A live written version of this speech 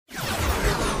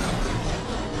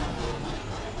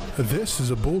This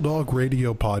is a Bulldog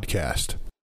Radio podcast.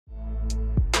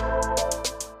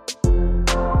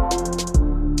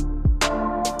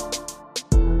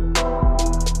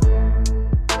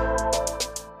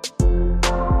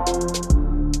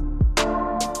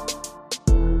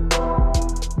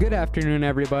 Good afternoon,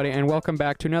 everybody, and welcome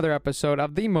back to another episode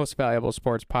of the Most Valuable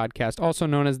Sports Podcast, also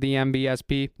known as the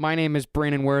MVSP. My name is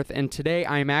Brandon Worth, and today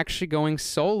I'm actually going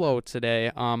solo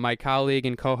today. My colleague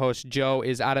and co-host Joe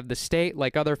is out of the state,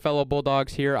 like other fellow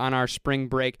Bulldogs here on our spring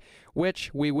break,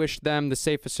 which we wish them the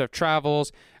safest of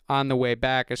travels on the way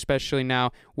back, especially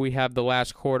now we have the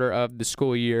last quarter of the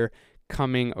school year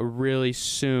coming really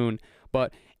soon.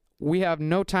 But we have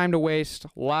no time to waste, a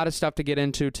lot of stuff to get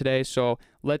into today, so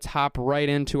let's hop right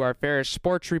into our Ferris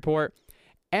Sports Report.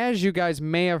 As you guys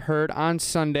may have heard, on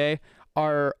Sunday,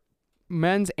 our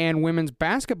men's and women's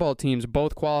basketball teams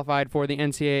both qualified for the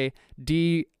NCAA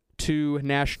D2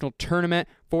 National Tournament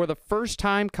for the first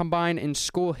time combined in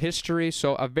school history,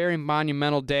 so a very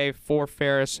monumental day for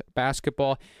Ferris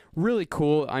basketball. Really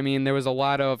cool. I mean, there was a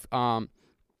lot of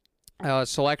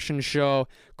selection show,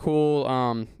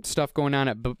 cool stuff going on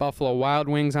at Buffalo Wild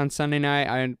Wings on Sunday night.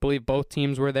 I believe both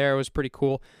teams were there. It was pretty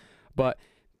cool. But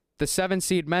the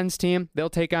 7-seed men's team, they'll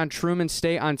take on Truman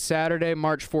State on Saturday,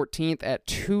 March 14th at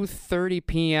 2:30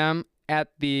 p.m. at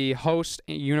the host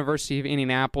University of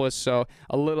Indianapolis. So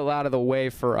a little out of the way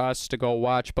for us to go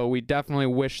watch, but we definitely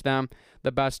wish them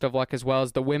the best of luck, as well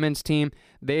as the women's team.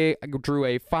 They drew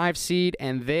a 5-seed,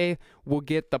 and they will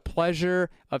get the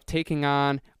pleasure of taking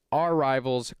on our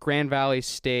rivals, Grand Valley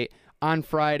State, on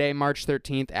Friday, March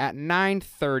 13th at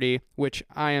 9:30, which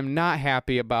I am not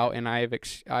happy about, and I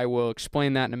will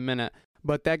explain that in a minute.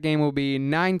 But that game will be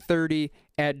 9:30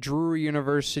 at Drury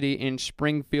University in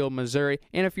Springfield, Missouri.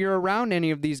 And if you're around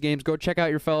any of these games, go check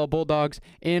out your fellow Bulldogs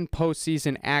in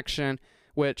postseason action,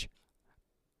 which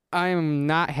I am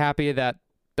not happy that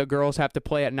the girls have to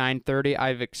play at 9:30.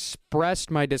 I've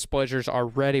expressed my displeasures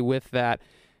already with that.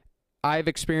 I've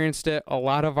experienced it. A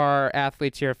lot of our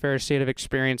athletes here at Ferris State have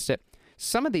experienced it.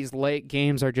 Some of these late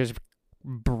games are just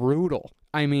brutal.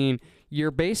 I mean,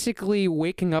 you're basically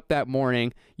waking up that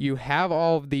morning. You have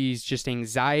all of these just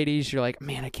anxieties. You're like,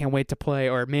 man, I can't wait to play,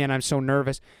 or man, I'm so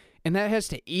nervous. And that has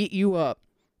to eat you up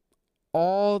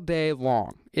all day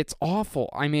long. It's awful.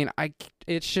 I mean,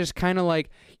 it's just kind of like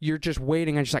you're just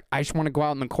waiting. I just want to go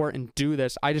out in the court and do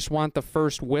this. I just want the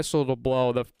first whistle to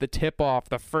blow, the tip off,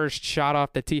 the first shot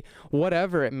off the tee,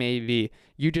 whatever it may be.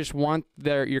 You just want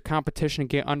your competition to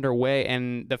get underway,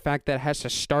 and the fact that it has to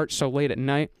start so late at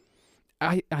night,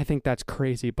 I think that's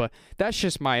crazy, but that's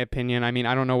just my opinion. I mean,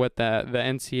 I don't know what the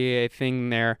NCAA thing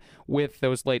there with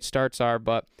those late starts are,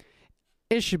 but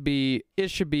it should be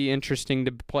interesting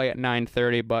to play at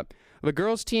 9:30. But the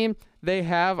girls team, they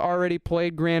have already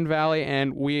played Grand Valley,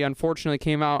 and we unfortunately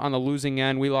came out on the losing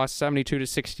end. We lost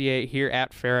 72-68 here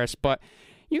at Ferris, but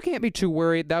you can't be too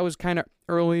worried. That was kind of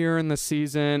earlier in the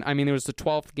season. I mean, it was the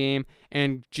 12th game,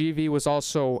 and GV was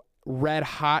also red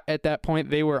hot at that point.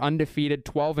 They were undefeated,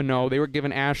 12-0. They were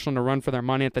giving Ashland a run for their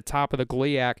money at the top of the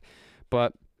GLIAC,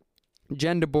 but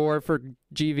Jen DeBoer for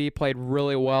GV played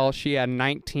really well. She had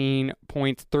 19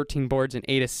 points, 13 boards, and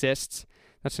 8 assists.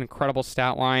 That's an incredible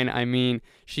stat line. I mean,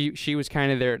 she was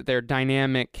kind of their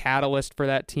dynamic catalyst for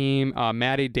that team.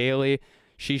 Maddie Daly,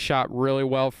 she shot really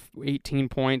well, 18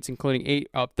 points, including 8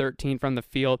 of 13 from the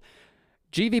field.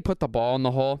 GV put the ball in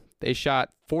the hole. They shot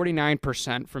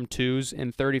 49% from twos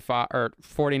and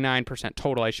 49%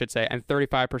 total, I should say, and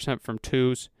 35% from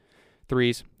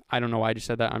threes. I don't know why I just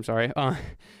said that. I'm sorry.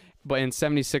 But in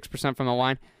 76% from the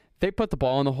line. They put the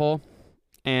ball in the hole,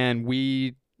 and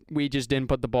we just didn't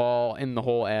put the ball in the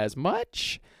hole as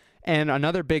much. And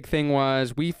another big thing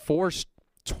was we forced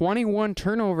 21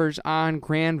 turnovers on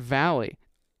Grand Valley.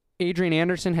 Adrienne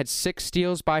Anderson had 6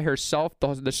 steals by herself.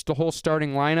 The whole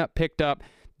starting lineup picked up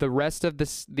the rest of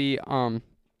the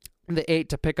 8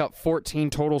 to pick up 14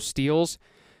 total steals.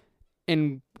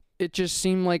 And it just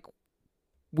seemed like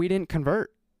we didn't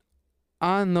convert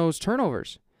on those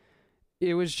turnovers.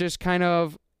 It was just kind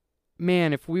of,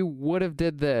 man, if we would have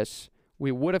did this,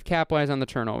 we would have capitalized on the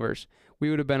turnovers, we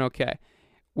would have been okay.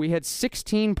 We had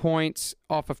 16 points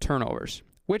off of turnovers,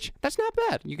 which that's not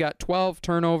bad. You got 12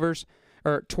 turnovers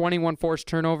or 21 forced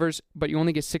turnovers, but you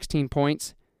only get 16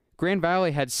 points. Grand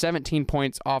Valley had 17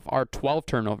 points off our 12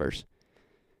 turnovers.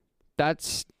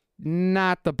 That's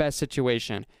not the best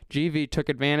situation. GV took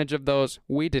advantage of those.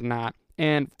 We did not.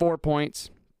 And 4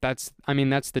 points. That's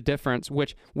the difference,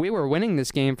 which we were winning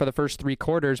this game for the first 3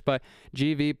 quarters, but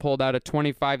GV pulled out a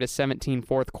 25-17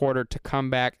 fourth quarter to come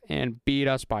back and beat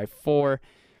us by 4.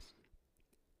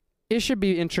 It should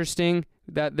be interesting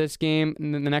that this game,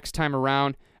 the next time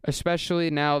around, especially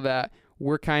now that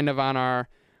we're kind of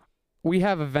we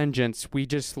have a vengeance. We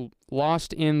just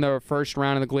lost in the first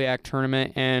round of the GLIAC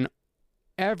tournament, and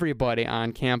everybody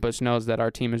on campus knows that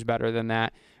our team is better than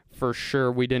that. For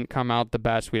sure, we didn't come out the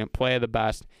best. We didn't play the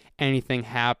best. Anything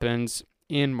happens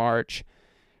in March.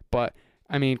 But,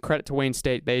 I mean, credit to Wayne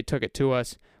State. They took it to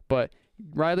us. But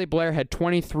Riley Blair had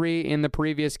 23 in the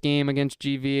previous game against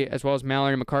GV, as well as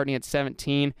Mallory McCartney at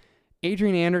 17.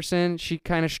 Adrienne Anderson, she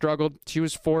kind of struggled. She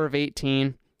was 4 of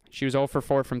 18. She was 0 for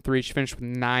 4 from 3. She finished with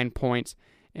 9 points.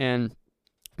 And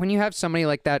when you have somebody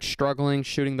like that struggling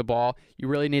shooting the ball, you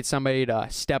really need somebody to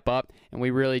step up, and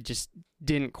we really just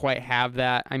didn't quite have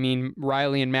that. I mean,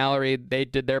 Riley and Mallory, they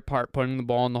did their part putting the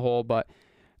ball in the hole, but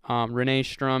Renee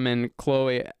Strum and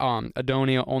Chloe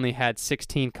Adonia only had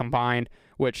 16 combined,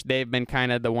 which they've been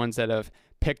kind of the ones that have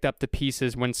picked up the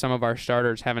pieces when some of our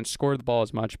starters haven't scored the ball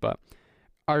as much. But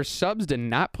our subs did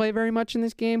not play very much in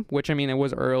this game, which, I mean, it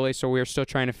was early, so we were still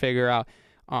trying to figure out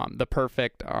the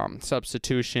perfect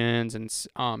substitutions and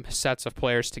sets of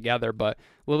players together. But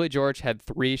Lily George had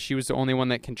 3. She was the only one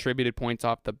that contributed points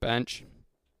off the bench.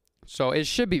 So it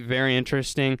should be very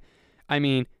interesting. I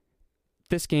mean,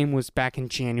 this game was back in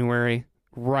January,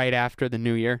 right after the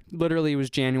new year. Literally, it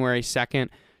was January 2nd.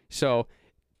 So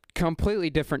completely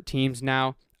different teams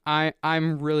now.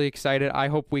 I'm really excited. I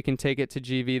hope we can take it to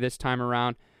GV this time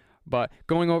around. But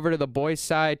going over to the boys'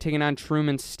 side, taking on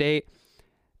Truman State,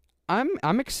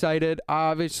 I'm excited.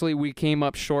 Obviously, we came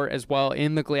up short as well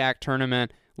in the GLIAC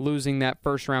tournament, losing that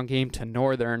first round game to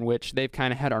Northern, which they've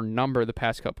kind of had our number the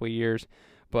past couple of years.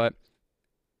 But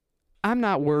I'm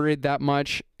not worried that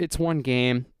much. It's one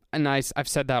game, and I've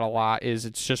said that a lot, is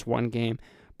it's just one game.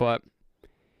 But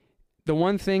the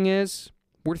one thing is,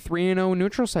 we're 3-0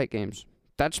 neutral site games.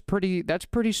 That's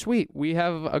pretty sweet. We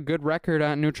have a good record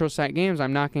on neutral site games.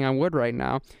 I'm knocking on wood right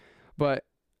now. But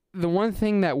the one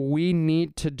thing that we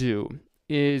need to do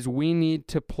is we need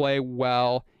to play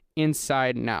well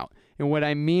inside and out. And what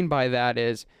I mean by that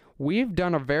is we've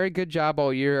done a very good job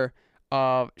all year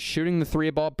of shooting the 3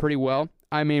 ball pretty well.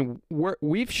 I mean,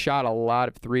 we've shot a lot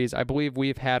of 3s. I believe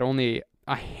we've had only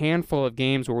a handful of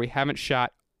games where we haven't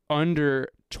shot under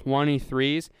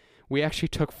 23s. We actually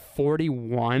took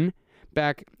 41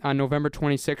 back on November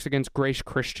 26th against Grace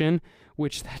Christian,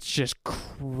 which that's just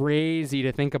crazy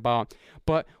to think about.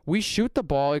 But we shoot the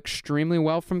ball extremely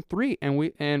well from 3, and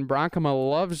Bronkema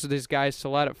loves these guys to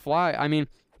let it fly. I mean,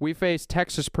 we faced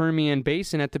Texas Permian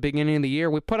Basin at the beginning of the year.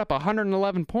 We put up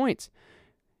 111 points.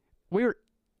 We were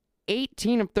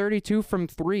 18 of 32 from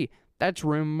 3. That's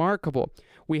remarkable.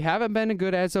 We haven't been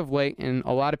good as of late, and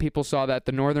a lot of people saw that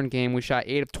the Northern game, we shot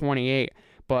 8 of 28.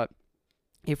 But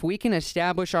if we can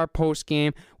establish our post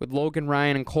game with Logan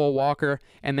Ryan and Cole Walker,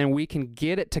 and then we can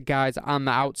get it to guys on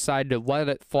the outside to let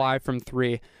it fly from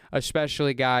 3,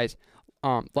 especially guys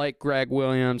like Greg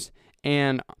Williams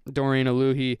and Dorian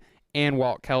Aluhi and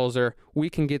Walt Kelzer,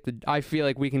 I feel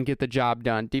like we can get the job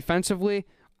done. Defensively,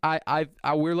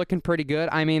 we're looking pretty good.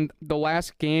 I mean, the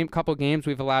last couple games,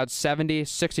 we've allowed 70,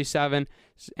 67,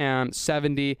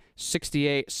 70,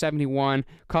 68, 71.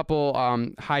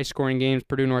 Couple high-scoring games,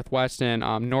 Purdue Northwest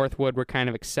and Northwood were kind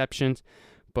of exceptions.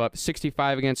 But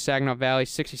 65 against Saginaw Valley,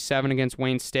 67 against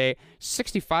Wayne State,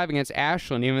 65 against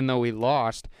Ashland, even though we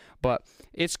lost. But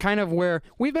it's kind of where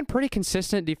we've been pretty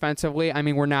consistent defensively. I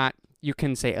mean, we're not, you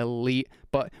can say elite,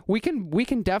 but we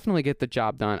can definitely get the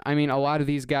job done. I mean, a lot of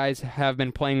these guys have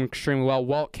been playing extremely well.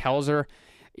 Walt Kelzer,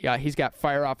 yeah, he's got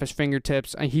fire off his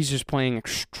fingertips, and he's just playing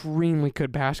extremely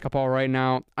good basketball right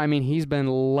now. I mean, he's been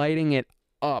lighting it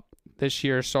up this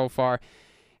year so far.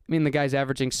 I mean, the guy's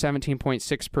averaging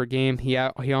 17.6 per game. He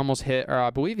almost hit, or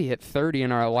I believe he hit 30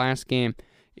 in our last game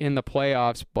in the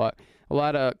playoffs, but a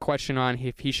lot of question on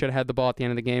if he should have had the ball at the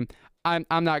end of the game. I'm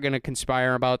not going to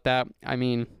conspire about that. I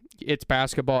mean, it's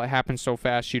basketball. It happens so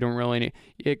fast. You don't really need,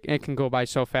 it can go by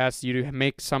so fast. You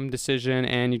make some decision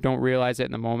and you don't realize it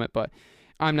in the moment, but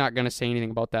I'm not going to say anything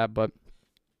about that. But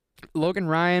Logan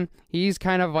Ryan, he's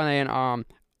kind of on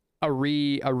a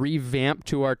revamp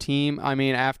to our team. I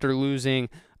mean, after losing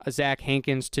Zach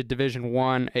Hankins to Division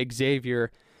I,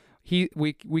 Xavier,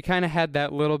 we kind of had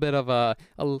that little bit of a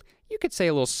you could say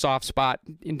a little soft spot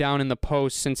down in the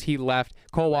post since he left.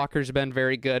 Cole Walker's been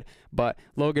very good, but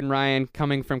Logan Ryan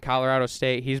coming from Colorado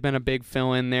State, he's been a big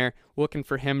fill-in there. Looking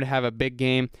for him to have a big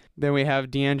game. Then we have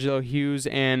D'Angelo Hughes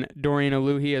and Dorian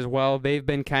Aluhi as well. They've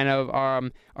been kind of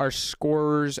our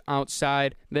scorers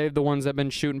outside. They're the ones that have been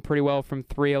shooting pretty well from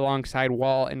 3 alongside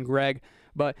Wall and Greg.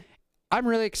 But I'm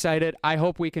really excited. I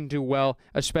hope we can do well,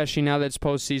 especially now that it's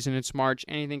postseason. It's March.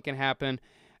 Anything can happen,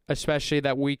 especially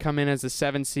that we come in as the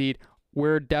 7 seed.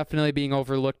 we're definitely being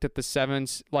overlooked at the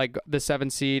sevens, like the 7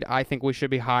 seed. I think we should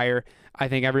be higher. I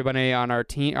think everybody on our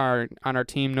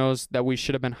team knows that we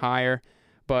should have been higher,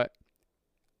 but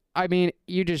I mean,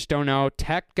 you just don't know.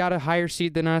 Tech got a higher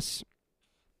seed than us.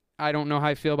 I don't know how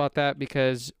I feel about that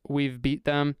because we've beat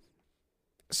them.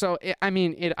 So, I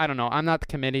don't know. I'm not the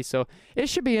committee, so it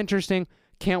should be interesting.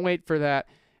 Can't wait for that.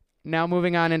 Now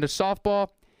moving on into softball.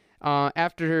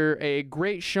 After a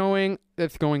great showing,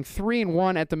 that's going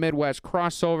 3-1 at the Midwest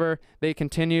Crossover, they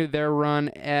continue their run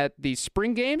at the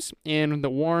spring games in the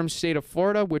warm state of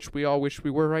Florida, which we all wish we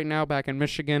were right now back in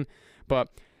Michigan. But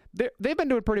they've been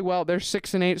doing pretty well. They're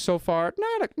 6-8 so far.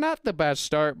 Not the best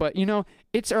start, but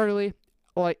it's early.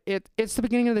 Like it's the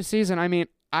beginning of the season. I mean,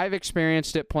 I've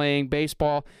experienced it playing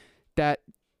baseball that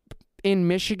in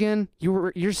Michigan,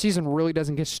 your season really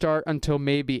doesn't get start until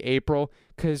maybe April,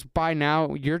 because by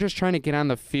now you're just trying to get on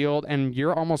the field and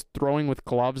you're almost throwing with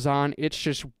gloves on. It's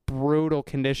just brutal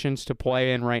conditions to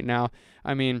play in right now.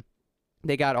 I mean,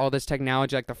 they got all this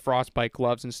technology like the frostbite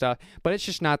gloves and stuff, but it's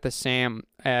just not the same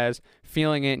as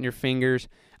feeling it in your fingers.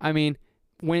 I mean,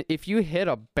 if you hit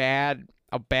a bad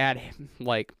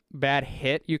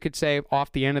hit, you could say,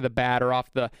 off the end of the bat or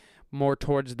off the more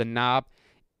towards the knob,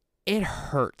 it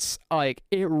hurts. Like,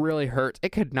 it really hurts.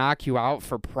 It could knock you out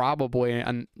for probably,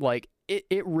 and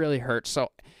it really hurts. So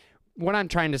what I'm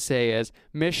trying to say is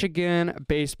Michigan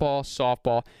baseball,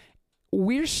 softball,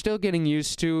 we're still getting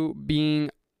used to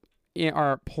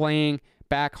playing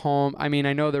back home. I mean,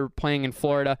 I know they're playing in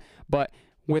Florida, but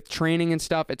with training and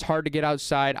stuff, it's hard to get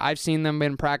outside. I've seen them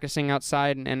been practicing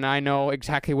outside, and I know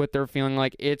exactly what they're feeling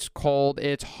like. It's cold.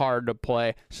 It's hard to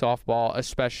play softball,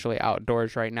 especially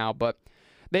outdoors right now. But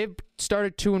they've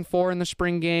started 2-4 in the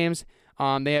spring games.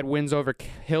 They had wins over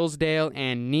Hillsdale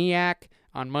and Nyack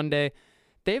on Monday.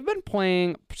 They've been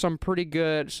playing some pretty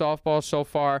good softball so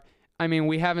far. I mean,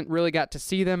 we haven't really got to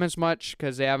see them as much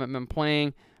because they haven't been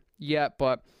playing yet,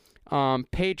 but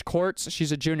Paige Courts,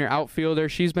 she's a junior outfielder.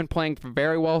 She's been playing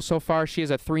very well so far. She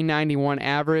has a .391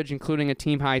 average, including a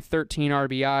team-high 13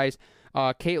 RBIs.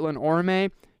 Caitlin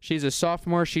Orme, she's a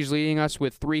sophomore. She's leading us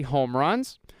with 3 home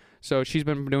runs, so she's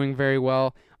been doing very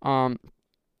well.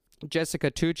 Jessica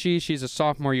Tucci, she's a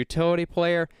sophomore utility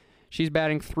player. She's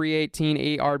batting .318,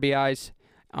 8 RBIs,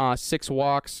 6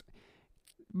 walks.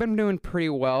 Been doing pretty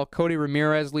well. Cody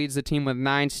Ramirez leads the team with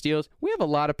 9 steals. We have a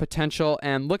lot of potential,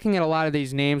 and looking at a lot of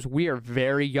these names, we are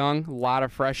very young. A lot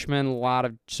of freshmen, a lot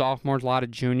of sophomores, a lot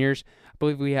of juniors. I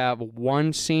believe we have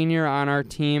 1 senior on our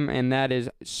team, and that is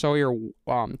Sawyer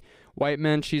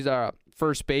Whiteman. She's a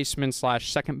first baseman /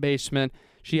 second baseman.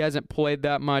 She hasn't played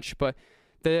that much, but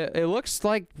it looks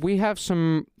like we have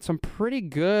some pretty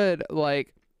good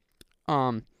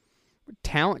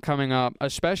talent coming up,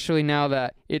 especially now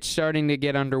that it's starting to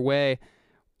get underway.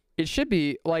 It should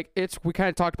be we kind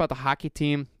of talked about the hockey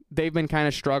team. They've been kind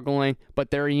of struggling, but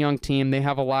they're a young team. They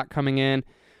have a lot coming in.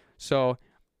 So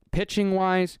pitching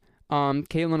wise,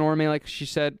 Caitlin Orme, like she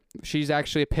said, she's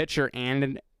actually a pitcher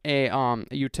and a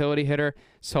utility hitter.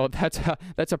 So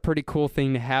that's a pretty cool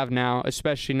thing to have now,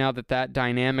 especially now that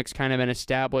dynamic's kind of been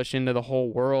established into the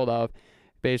whole world of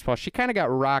baseball. She kind of got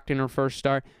rocked in her first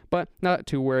start, but not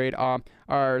too worried.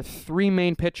 Our 3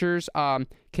 main pitchers,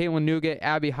 Caitlin Nugent,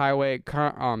 Abby Highway,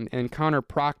 and Connor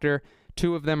Proctor.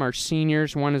 2 of them are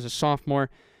seniors. 1 is a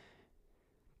sophomore.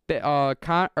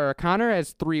 Connor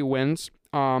has 3 wins.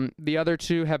 The other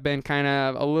 2 have been kind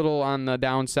of a little on the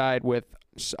downside with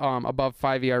above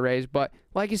 5 ERAs, but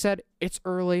like you said, it's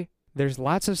early. There's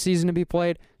lots of season to be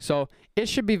played, so it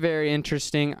should be very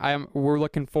interesting. We're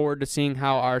looking forward to seeing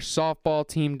how our softball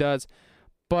team does.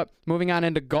 But moving on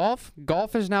into golf.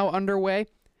 Golf is now underway.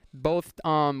 Both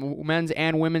men's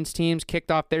and women's teams kicked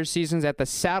off their seasons at the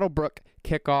Saddlebrook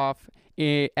kickoff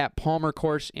at Palmer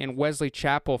Course in Wesley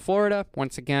Chapel, Florida.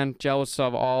 Once again, jealous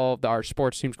of all of our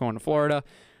sports teams going to Florida.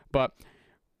 But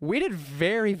we did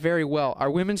very, very well. Our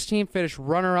women's team finished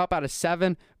runner-up out of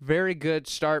 7. Very good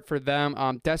start for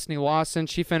them. Destiny Lawson,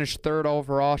 she finished 3rd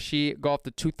overall. She golfed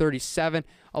a .237.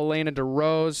 Elena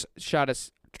DeRose shot a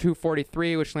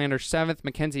 .243, which landed her 7th.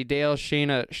 Mackenzie Dale,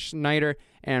 Shayna Schneider,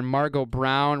 and Margot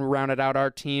Brown rounded out our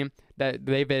team. That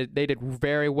they did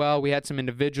very well. We had some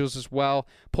individuals as well,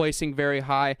 placing very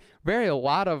high. A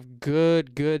lot of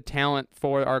good talent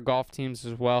for our golf teams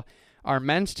as well. Our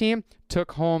men's team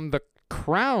took home the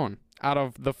crown out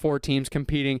of the 4 teams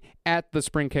competing at the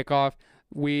spring kickoff.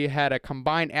 We had a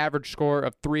combined average score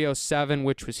of .307,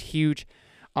 which was huge.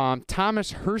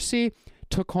 Thomas Hersey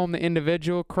took home the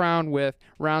individual crown with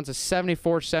rounds of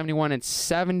 74, 71, and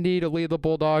 70 to lead the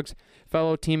Bulldogs.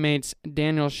 Fellow teammates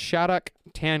Daniel Shattuck,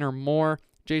 Tanner Moore,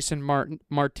 Jason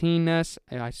Martinez,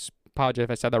 I Apologize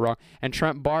if I said that wrong. And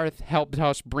Trent Barth helped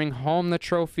us bring home the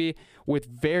trophy with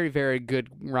very, very good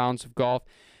rounds of golf.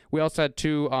 We also had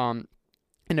two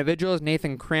individuals,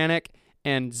 Nathan Kranick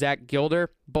and Zach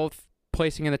Gilder, both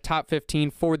placing in the top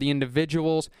 15 for the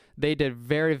individuals. They did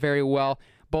very, very well.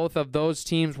 Both of those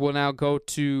teams will now go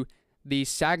to the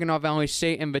Saginaw Valley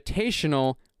State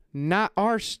Invitational, not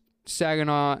our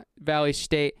Saginaw Valley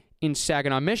State in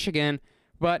Saginaw, Michigan,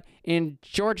 but in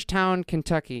Georgetown,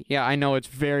 Kentucky. Yeah, I know it's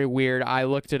very weird. I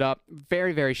looked it up.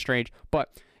 Very, very strange.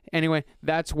 But anyway,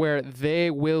 that's where they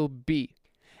will be.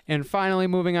 And finally,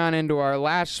 moving on into our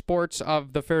last sports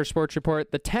of the Ferris Sports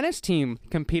Report, the tennis team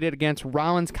competed against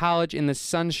Rollins College in the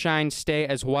Sunshine State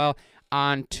as well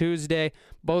on Tuesday.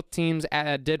 Both teams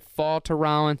did fall to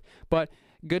Rollins, but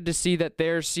good to see that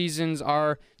their seasons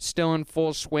are still in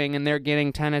full swing and they're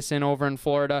getting tennis in over in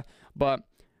Florida. But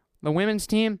the women's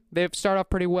team, they've started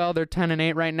off pretty well. They're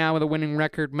 10-8 right now with a winning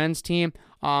record. Men's team,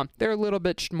 they're a little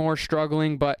bit more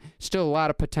struggling, but still a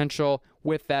lot of potential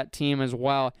with that team as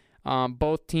well.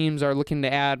 Both teams are looking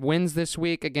to add wins this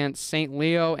week against St.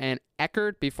 Leo and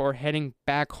Eckerd before heading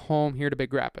back home here to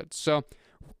Big Rapids. So,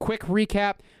 quick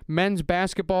recap. Men's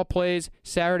basketball plays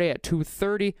Saturday at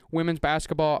 2:30. Women's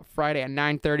basketball Friday at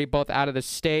 9:30, both out of the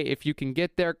state. If you can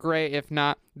get there, great. If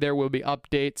not, there will be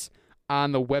updates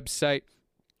on the website.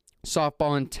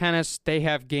 Softball and tennis, they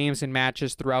have games and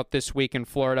matches throughout this week in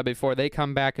Florida before they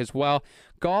come back as well.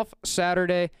 Golf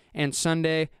Saturday and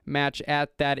Sunday match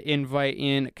at that invite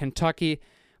in Kentucky.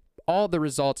 All the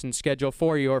results and schedule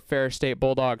for your Ferris State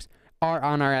Bulldogs are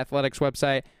on our athletics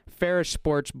website,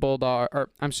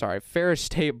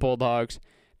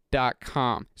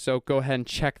 ferrisstatebulldogs.com. So go ahead and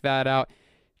check that out.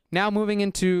 Now moving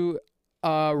into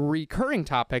a recurring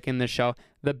topic in this show,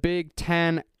 the Big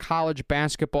Ten college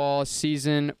basketball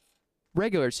season,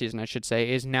 regular season I should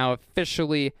say, is now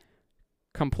officially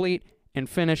complete and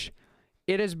finished.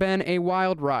 It has been a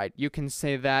wild ride. You can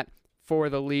say that for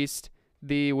the least.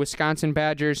 The Wisconsin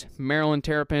Badgers, Maryland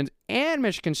Terrapins, and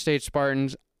Michigan State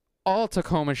Spartans all took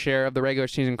home a share of the regular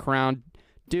season crown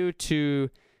due to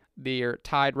their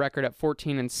tied record at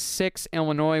 14-6.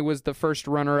 Illinois was the first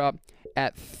runner-up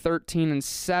at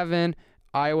 13-7.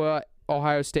 Iowa,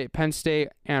 Ohio State, Penn State,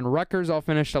 and Rutgers all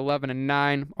finished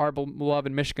 11-9. Our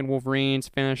beloved Michigan Wolverines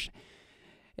finished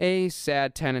a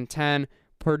sad 10-10.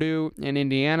 Purdue and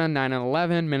Indiana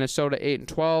 9-11. Minnesota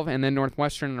 8-12, and then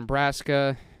Northwestern and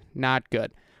Nebraska not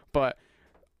good. But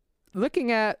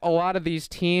looking at a lot of these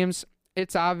teams,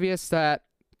 it's obvious that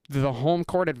the home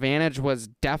court advantage was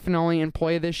definitely in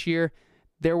play this year.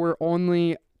 There were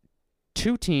only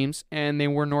two teams, and they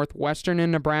were Northwestern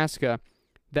and Nebraska,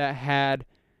 that had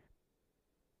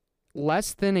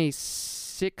less than a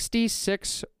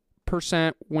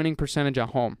 66% winning percentage at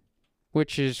home,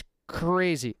 which is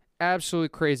crazy, absolutely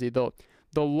crazy.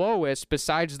 The lowest,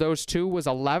 besides those two, was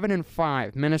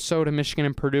 11-5. Minnesota, Michigan,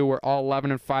 and Purdue were all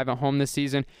 11-5 at home this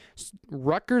season.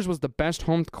 Rutgers was the best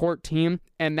home court team,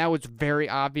 and that was very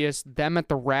obvious. Them at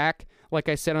the rack, like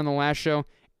I said on the last show,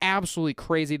 absolutely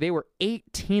crazy. They were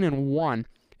 18-1,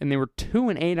 and they were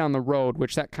 2-8 on the road,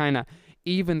 which that kind of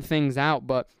evened things out.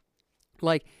 But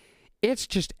like, it's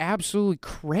just absolutely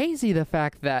crazy the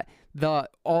fact that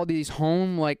all these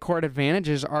home court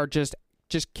advantages are just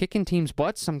kicking teams'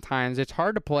 butts sometimes. It's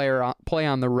hard to play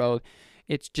on the road.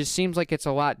 It just seems like it's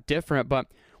a lot different. But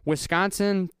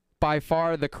Wisconsin, by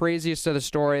far the craziest of the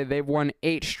story. They've won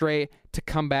 8 straight to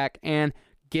come back and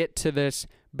get to this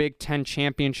Big Ten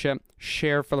championship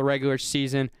share for the regular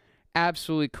season.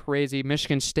 Absolutely crazy.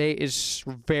 Michigan State is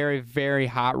very, very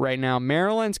hot right now.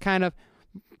 Maryland's kind of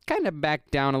back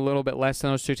down a little bit less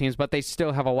than those two teams, but they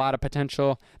still have a lot of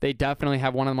potential. They definitely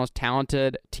have one of the most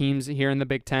talented teams here in the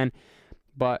Big Ten.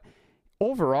 But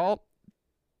overall,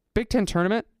 Big Ten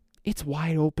tournament, it's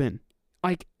wide open.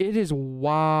 It is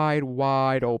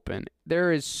wide open.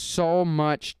 There is so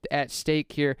much at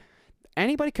stake here.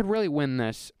 Anybody could really win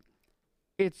this.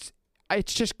 It's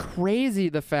just crazy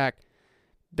the fact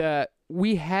that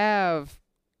we have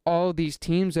all these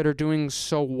teams that are doing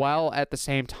so well at the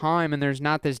same time, and there's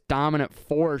not this dominant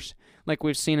force like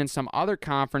we've seen in some other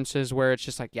conferences where it's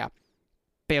just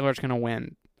Baylor's going to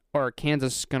win or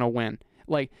Kansas is going to win.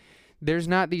 There's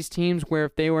not these teams where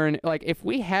if they were if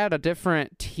we had a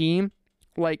different team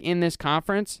in this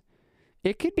conference,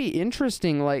 it could be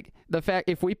interesting. The fact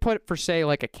if we put for say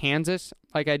a Kansas,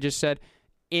 like I just said,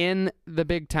 in the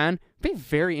Big Ten, it'd be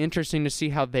very interesting to see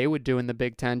how they would do in the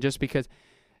Big Ten, just because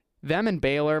them and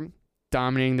Baylor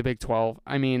dominating the Big 12.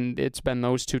 I mean, it's been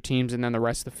those two teams and then the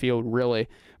rest of the field, really.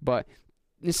 But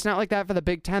it's not like that for the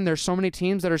Big Ten. There's so many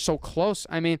teams that are so close.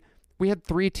 I mean, we had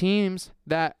 3 teams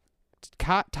that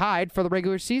tied for the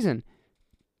regular season.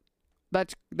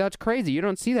 That's crazy. You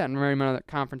don't see that in very many other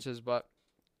conferences, but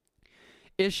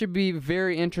it should be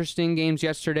very interesting games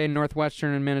yesterday.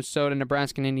 Northwestern and Minnesota,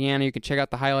 Nebraska and Indiana. You can check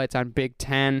out the highlights on Big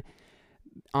Ten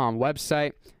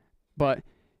website. But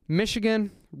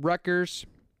Michigan, Rutgers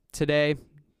today,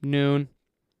 noon,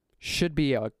 should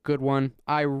be a good one.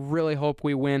 I really hope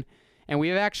we win. And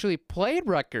we've actually played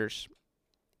Rutgers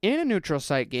in a neutral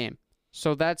site game.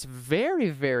 So that's very,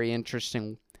 very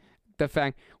interesting. The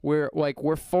fact we're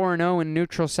 4-0 in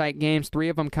neutral site games, 3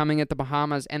 of them coming at the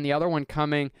Bahamas and the other one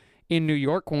coming in New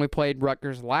York when we played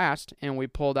Rutgers last, and we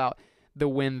pulled out the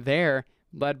win there,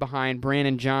 led behind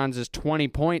Brandon Johns' 20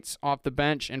 points off the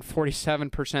bench and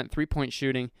 47% three-point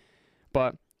shooting.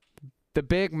 But the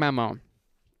big memo,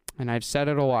 and I've said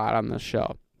it a lot on this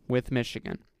show with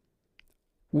Michigan,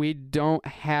 we don't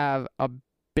have a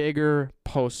bigger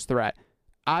post threat.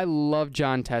 I love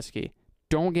Jon Teske.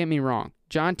 Don't get me wrong.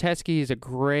 Jon Teske is a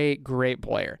great, great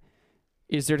player.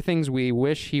 Is there things we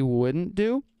wish he wouldn't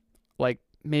do? Like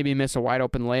maybe miss a wide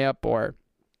open layup or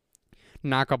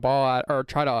knock a ball out or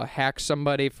try to hack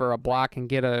somebody for a block and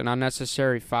get an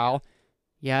unnecessary foul?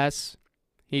 Yes.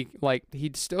 He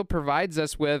still provides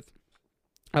us with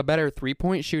a better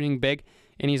three-point shooting big,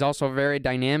 and he's also very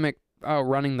dynamic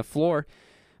running the floor.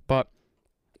 But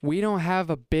we don't have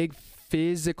a big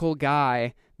physical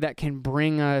guy that can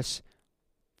bring us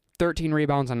 13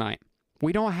 rebounds a night.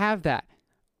 We don't have that.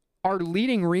 Our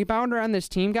leading rebounder on this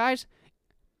team, guys,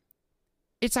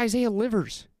 it's Isaiah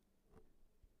Livers.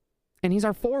 And he's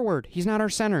our forward. He's not our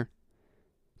center.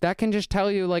 That can just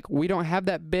tell you, we don't have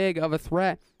that big of a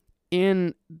threat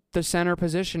in the center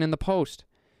position in the post.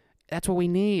 That's what we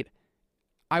need.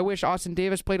 I wish Austin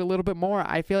Davis played a little bit more.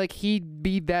 I feel like he'd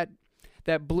be that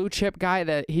blue chip guy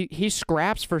that he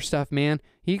scraps for stuff, man.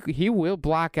 He will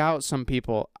block out some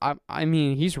people. I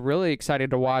mean, he's really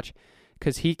excited to watch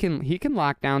because he can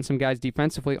lock down some guys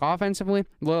defensively. Offensively,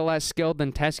 a little less skilled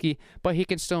than Teske, but he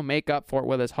can still make up for it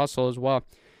with his hustle as well.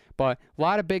 But a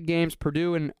lot of big games.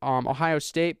 Purdue and Ohio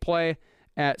State play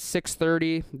at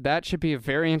 6:30. That should be a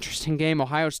very interesting game.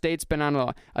 Ohio State's been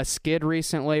on a skid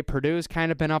recently. Purdue's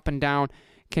kind of been up and down.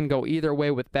 Can go either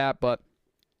way with that, but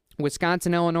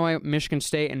Wisconsin, Illinois, Michigan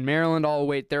State, and Maryland all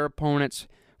await their opponents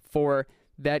for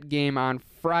that game on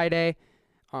Friday,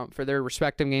 for their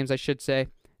respective games, I should say,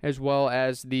 as well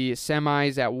as the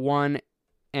semis at 1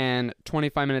 and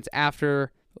 25 minutes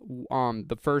after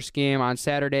the first game on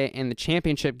Saturday, and the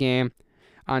championship game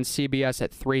on CBS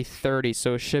at 3:30.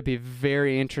 So it should be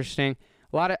very interesting.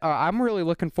 I'm really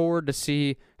looking forward to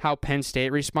see how Penn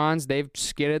State responds. They've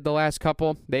skidded the last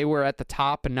couple. They were at the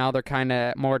top, and now they're kind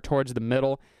of more towards the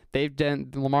middle.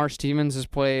 Lamar Stevens has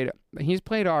played. He's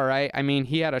played all right. I mean,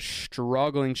 he had a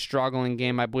struggling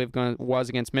game, I believe, was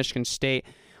against Michigan State,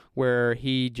 where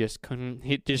he just couldn't.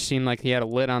 It just seemed like he had a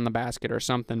lid on the basket or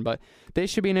something. But they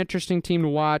should be an interesting team to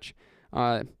watch.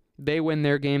 They win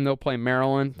their game, they'll play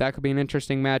Maryland. That could be an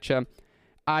interesting matchup.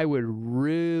 I would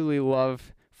really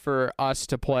love for us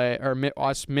to play, or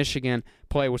us Michigan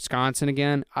play Wisconsin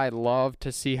again. I'd love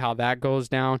to see how that goes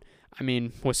down. I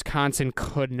mean, Wisconsin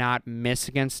could not miss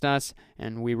against us,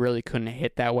 and we really couldn't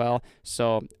hit that well.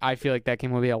 So I feel like that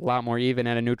game will be a lot more even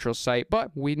at a neutral site,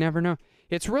 but we never know.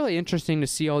 It's really interesting to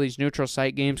see all these neutral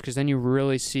site games because then you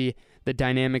really see the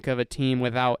dynamic of a team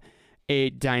without a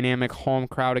dynamic home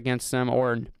crowd against them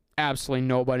or absolutely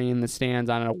nobody in the stands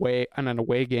on an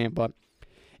away game. But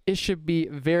it should be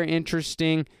very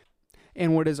interesting.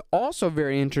 And what is also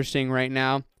very interesting right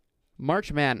now,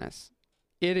 March Madness.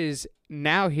 It is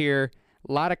now here.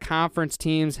 A lot of conference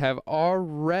teams have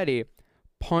already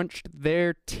punched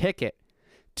their ticket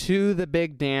to the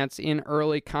big dance in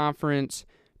early conference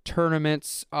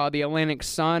tournaments. The Atlantic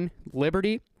Sun,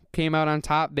 Liberty, came out on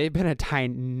top. They've been a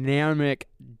dynamic,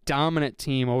 dominant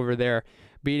team over there,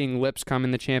 beating Lipscomb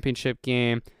in the championship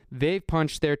game. They've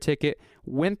punched their ticket.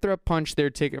 Winthrop punched their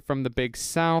ticket from the Big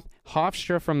South.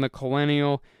 Hofstra from the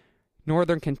Colonial.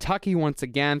 Northern Kentucky, once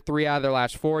again, 3 out of their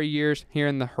last 4 years here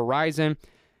in the Horizon.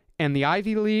 And the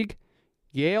Ivy League,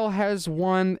 Yale has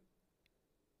won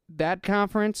that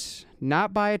conference,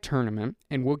 not by a tournament,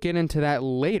 and we'll get into that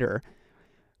later.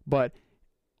 But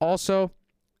also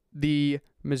the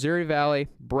Missouri Valley,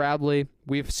 Bradley,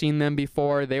 we've seen them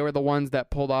before. They were the ones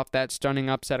that pulled off that stunning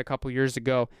upset a couple years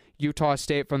ago. Utah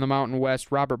State from the Mountain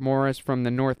West, Robert Morris from the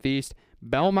Northeast.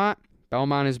 Belmont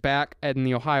is back in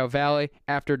the Ohio Valley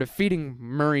after defeating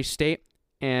Murray State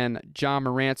and John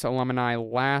Morant's alumni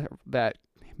that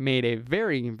made a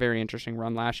very, very interesting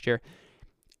run last year.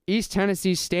 East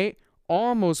Tennessee State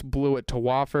almost blew it to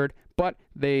Wofford, but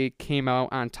they came out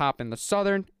on top in the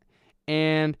Southern,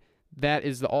 and that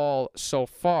is all so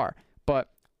far. But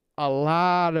a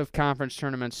lot of conference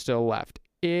tournaments still left.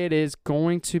 It is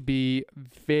going to be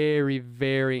very,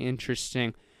 very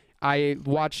interesting. I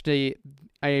watched a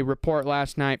report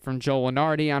last night from Joe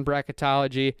Lunardi on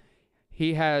Bracketology.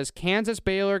 He has Kansas,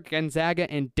 Baylor, Gonzaga,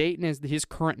 and Dayton as his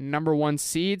current number 1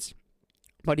 seeds.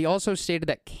 But he also stated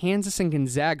that Kansas and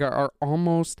Gonzaga are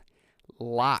almost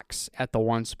locks at the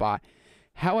 1 spot.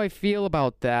 How I feel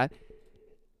about that,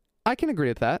 I can agree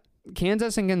with that.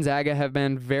 Kansas and Gonzaga have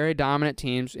been very dominant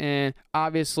teams, and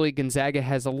obviously Gonzaga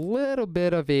has a little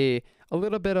bit of a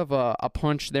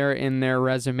punch there in their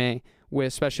resume,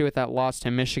 especially with that loss to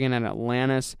Michigan and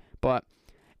Atlantis. But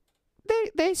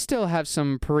they still have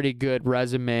some pretty good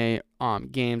resume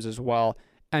games as well.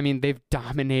 I mean, they've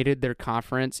dominated their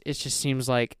conference. It just seems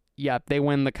like, they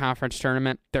win the conference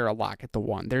tournament, they're a lock at the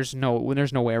 1. There's no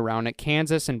way around it.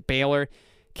 Kansas and Baylor.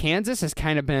 Kansas has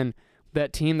kind of been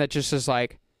that team that just is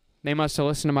like, they must have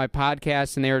listened to my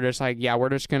podcast and they were just like, we're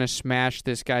just going to smash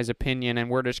this guy's opinion and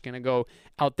we're just going to go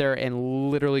out there and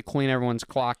literally clean everyone's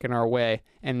clock in our way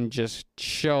and just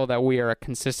show that we are a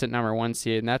consistent number 1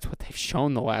 seed. And that's what they've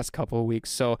shown the last couple of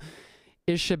weeks. So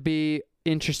it should be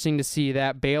interesting to see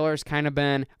that. Baylor's kind of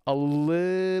been a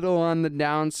little on the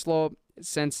downslope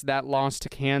since that loss to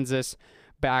Kansas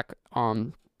back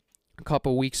a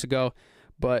couple weeks ago.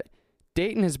 But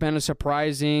Dayton has been a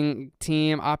surprising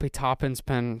team. Opi Toppin's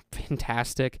been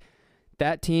fantastic.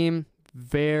 That team,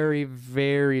 very,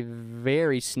 very,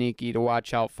 very sneaky to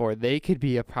watch out for. They could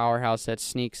be a powerhouse that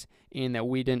sneaks in that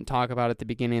we didn't talk about at the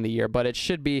beginning of the year, but it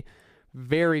should be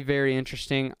very, very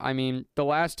interesting. I mean, the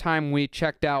last time we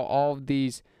checked out all of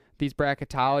these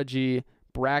bracketology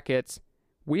brackets,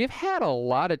 we've had a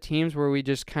lot of teams where we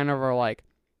just kind of are like,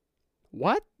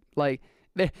 what? Like,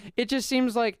 it just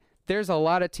seems like there's a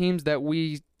lot of teams that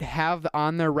we have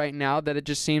on there right now that it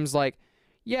just seems like,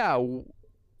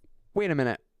 wait a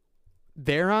minute.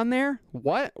 They're on there?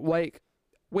 What? Like,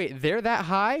 wait, they're that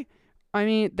high? I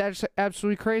mean, that's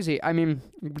absolutely crazy. I mean,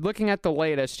 looking at the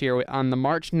latest here on the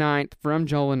March 9th from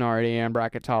Joe Lunardi and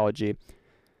Bracketology,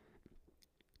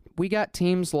 we got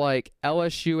teams like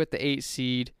LSU at the 8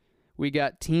 seed. We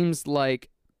got teams like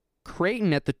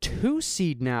Creighton at the 2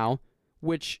 seed now,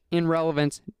 which in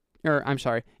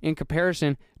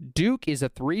comparison, Duke is a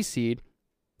 3 seed.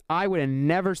 I would have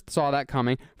never saw that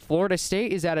coming. Florida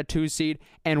State is at a 2 seed,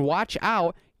 and watch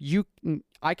out,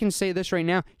 I can say this right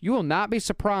now, you will not be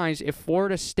surprised if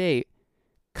Florida State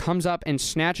comes up and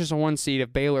snatches a 1 seed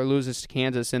if Baylor loses to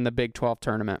Kansas in the Big 12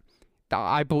 tournament.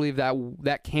 I believe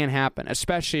that can happen,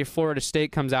 especially if Florida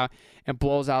State comes out and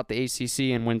blows out the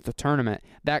ACC and wins the tournament.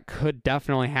 That could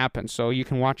definitely happen, so you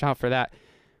can watch out for that.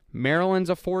 Maryland's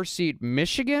a 4 seed.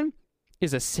 Michigan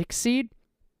is a 6 seed.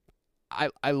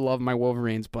 I love my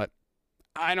Wolverines, but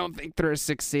I don't think they're a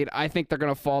 6 seed. I think they're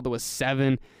going to fall to a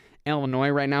 7. Illinois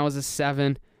right now is a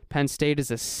 7. Penn State is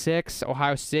a 6.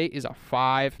 Ohio State is a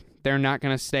 5. They're not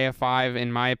going to stay a 5,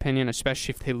 in my opinion,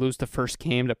 especially if they lose the first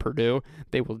game to Purdue.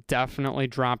 They will definitely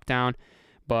drop down.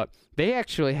 But they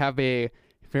actually have a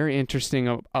very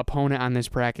interesting opponent on this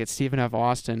bracket, Stephen F.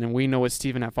 Austin, and we know what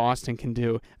Stephen F. Austin can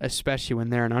do, especially when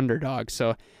they're an underdog.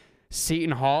 So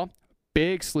Seton Hall,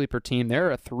 big sleeper team. They're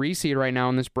a 3 seed right now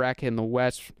in this bracket in the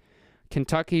West.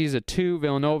 Kentucky's a 2,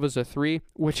 Villanova's a 3,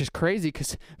 which is crazy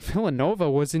because Villanova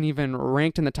wasn't even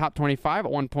ranked in the top 25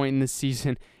 at one point in this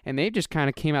season, and they just kind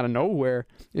of came out of nowhere.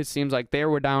 It seems like they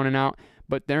were down and out,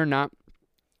 but they're not.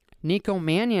 Nico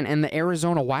Mannion and the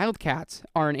Arizona Wildcats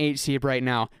are an 8 seed right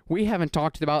now. We haven't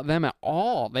talked about them at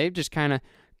all. They've just kind of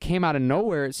came out of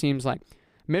nowhere, it seems like.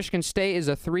 Michigan State is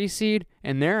a 3 seed,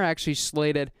 and they're actually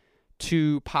slated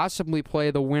to possibly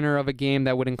play the winner of a game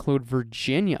that would include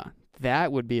Virginia.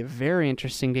 That would be a very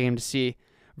interesting game to see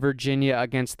Virginia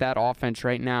against that offense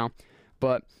right now.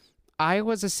 But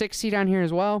Iowa's a 6 seed on here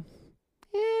as well.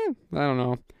 I don't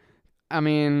know. I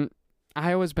mean,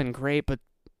 Iowa's been great, but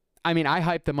I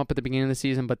hyped them up at the beginning of the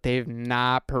season, but they've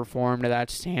not performed to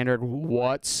that standard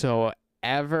whatsoever.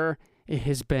 It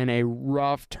has been a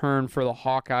rough turn for the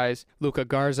Hawkeyes. Luka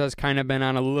Garza's kind of been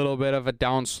on a little bit of a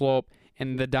downslope,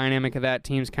 and the dynamic of that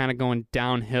team's kind of going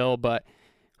downhill. But,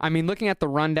 looking at the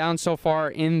rundown so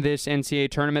far in this NCAA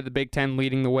tournament, the Big Ten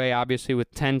leading the way, obviously,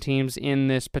 with 10 teams in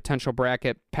this potential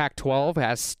bracket. Pac-12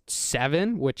 has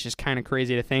 7, which is kind of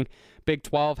crazy to think. Big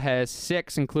 12 has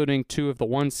 6, including 2 of the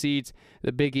 1 seeds.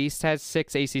 The Big East has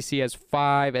 6. ACC has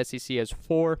 5. SEC has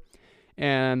 4.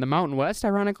 And the Mountain West,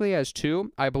 ironically, has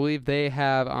 2. I believe they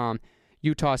have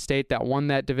Utah State that won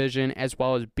that division, as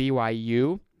well as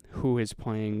BYU, who is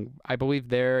playing, I believe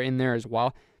they're in there as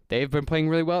well. They've been playing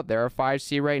really well. They're a 5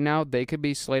 seed right now. They could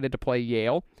be slated to play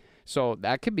Yale. So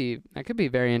that could be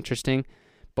very interesting.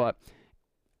 But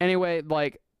anyway,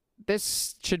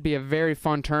 this should be a very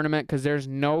fun tournament because there's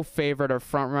no favorite or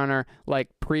front runner like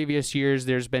previous years.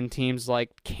 There's been teams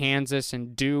like Kansas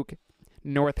and Duke,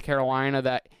 North Carolina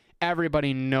that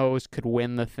everybody knows could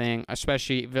win the thing,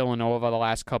 especially Villanova the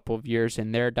last couple of years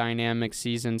in their dynamic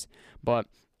seasons. But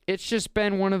it's just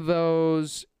been one of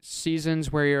those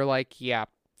seasons where you're like, yeah,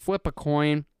 flip a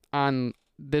coin on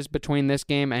this between this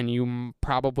game and you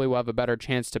probably will have a better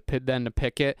chance to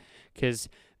pick it because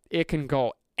it can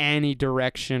go any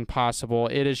direction possible.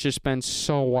 It has just been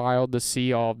so wild to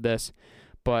see all of this.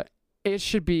 But it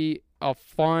should be a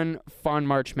fun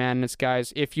March Madness,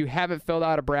 guys. If you haven't filled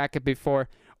out a bracket before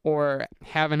or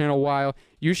haven't in a while,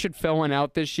 you should fill one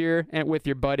out this year and with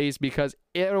your buddies because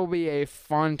it'll be a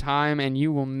fun time and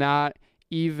you will not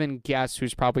even guess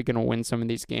who's probably going to win some of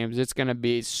these games. It's going to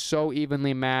be so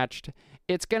evenly matched.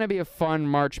 It's going to be a fun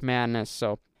March Madness,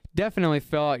 so definitely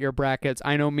fill out your brackets.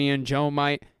 I know me and Joe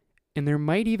might, and there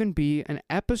might even be an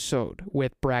episode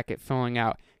with bracket filling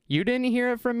out. You didn't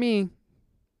hear it from me.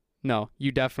 No,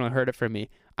 you definitely heard it from me.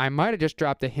 I might have just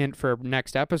dropped a hint for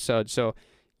next episode, so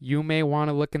you may want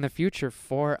to look in the future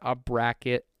for a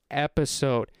bracket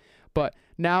episode. But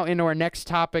now into our next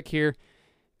topic here.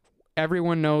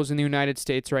 Everyone knows in the United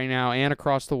States right now and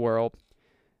across the world,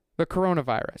 the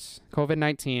coronavirus,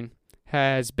 COVID-19,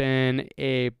 has been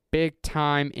a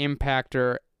big-time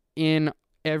impactor in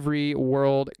every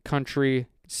world, country,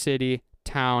 city,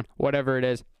 town, whatever it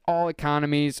is. All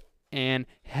economies and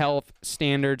health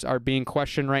standards are being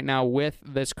questioned right now with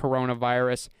this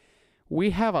coronavirus.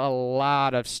 We have a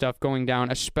lot of stuff going down,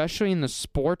 especially in the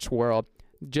sports world.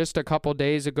 Just a couple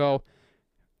days ago,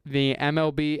 the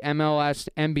MLB, MLS,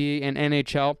 NBA, and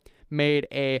NHL made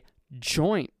a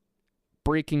joint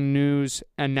breaking news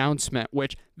announcement,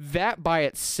 which that by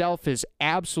itself is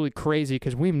absolutely crazy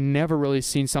because we've never really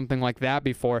seen something like that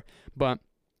before. But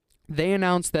they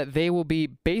announced that they will be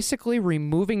basically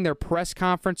removing their press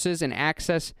conferences and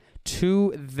access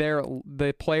to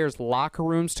the players' locker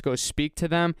rooms to go speak to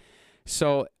them.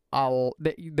 So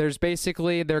there's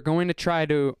basically, they're going to try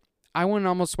to, I wouldn't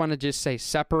almost want to just say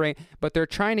separate, but they're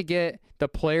trying to get the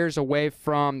players away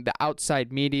from the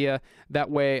outside media.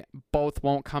 That way both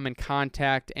won't come in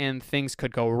contact and things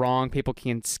could go wrong. People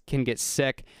can get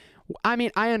sick. I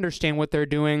mean, I understand what they're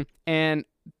doing, and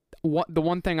the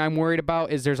one thing I'm worried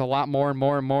about is there's a lot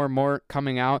more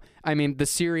coming out. I mean, the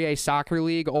Serie A soccer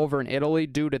league over in Italy,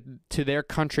 due to their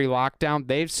country lockdown,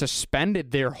 they've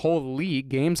suspended their whole league.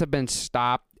 Games have been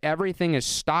stopped. Everything is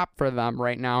stopped for them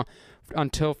right now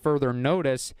until further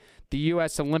notice. The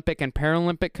U.S. Olympic and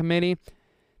Paralympic Committee,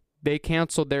 they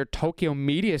canceled their Tokyo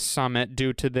Media Summit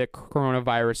due to the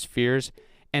coronavirus fears.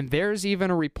 And there's even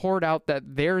a report out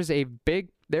that there is a big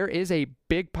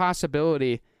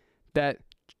possibility that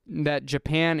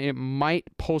Japan, it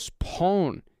might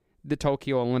postpone the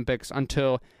Tokyo Olympics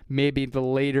until maybe the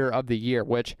later of the year,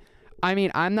 which, I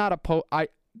mean, I'm not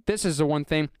this is the one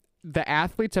thing. The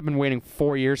athletes have been waiting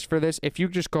 4 years for this. If you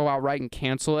just go outright and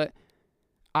cancel it,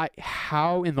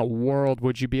 how in the world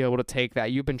would you be able to take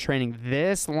that? You've been training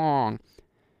this long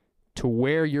to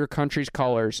wear your country's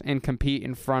colors and compete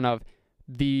in front of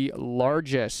the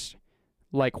largest,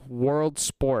 world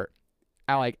sport,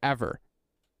 ever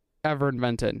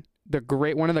invented.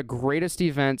 One of the greatest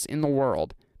events in the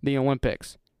world, the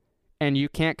Olympics, and you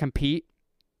can't compete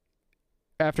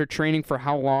after training for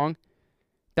how long?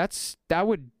 That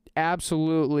would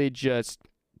absolutely just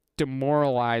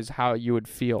demoralize how you would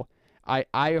feel.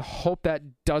 I hope that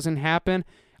doesn't happen.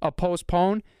 A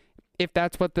postpone, if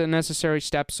that's what the necessary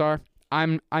steps are.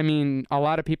 I mean, a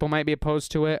lot of people might be opposed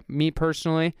to it. Me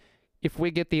personally, if we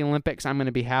get the Olympics, I'm going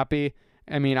to be happy.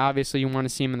 I mean, obviously you want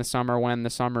to see them in the summer when the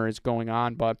summer is going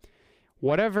on, but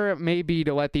whatever it may be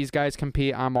to let these guys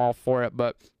compete, I'm all for it.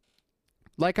 But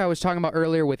like I was talking about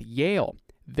earlier with Yale,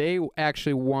 they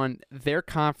actually won their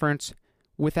conference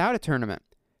without a tournament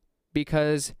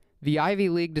because the Ivy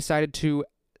League decided to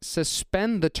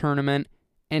suspend the tournament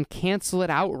and cancel it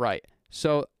outright.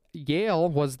 So Yale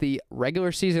was the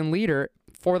regular season leader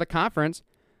for the conference,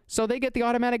 so they get the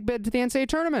automatic bid to the NCAA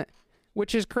tournament,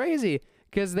 which is crazy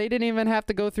because they didn't even have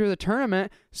to go through the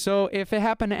tournament. So if it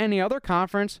happened to any other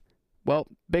conference, well,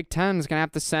 Big Ten is going to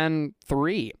have to send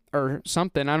 3 or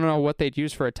something. I don't know what they'd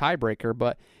use for a tiebreaker,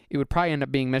 but it would probably end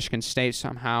up being Michigan State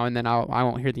somehow, and then I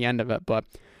won't hear the end of it. But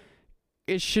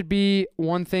it should be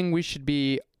one thing we should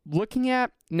be looking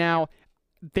at. Now,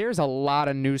 there's a lot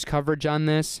of news coverage on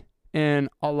this, and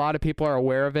a lot of people are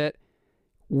aware of it.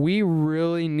 We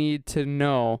really need to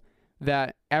know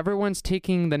that everyone's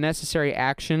taking the necessary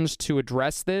actions to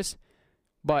address this,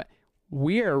 but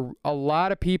a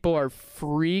lot of people are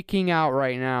freaking out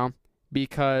right now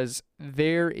because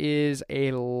there is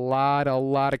a lot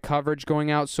of coverage going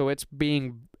out, so it's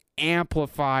being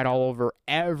amplified all over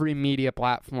every media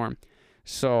platform.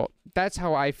 So that's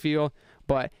how I feel,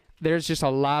 but there's just a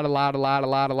lot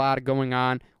going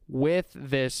on with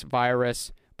this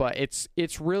virus, but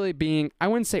it's really being, I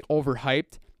wouldn't say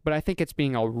overhyped, but I think it's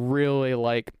being a really,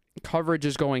 like, coverage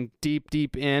is going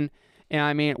deep in. And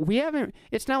I mean,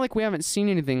 it's not like we haven't seen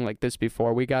anything like this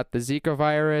before. We got the Zika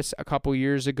virus a couple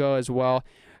years ago as well.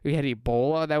 We had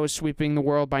Ebola that was sweeping the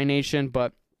world by nation,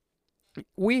 but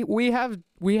we have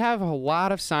a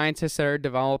lot of scientists that are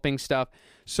developing stuff.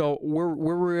 So we're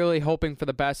really hoping for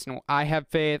the best, and I have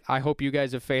faith. I hope you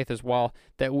guys have faith as well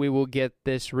that we will get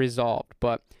this resolved.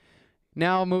 But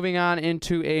now moving on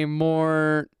into a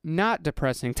more not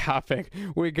depressing topic,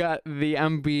 we got the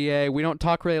NBA. We don't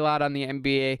talk really a lot on the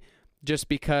NBA just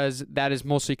because that is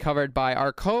mostly covered by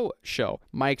our co-show,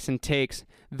 Mikes and Takes.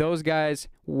 Those guys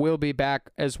will be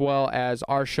back, as well as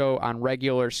our show on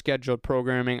regular scheduled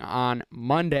programming on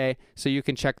Monday, so you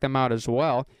can check them out as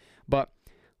well. But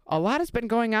a lot has been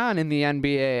going on in the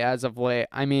NBA as of late.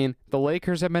 I mean, the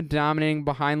Lakers have been dominating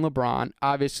behind LeBron,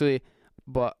 obviously,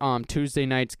 but Tuesday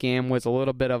night's game was a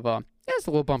little bit of a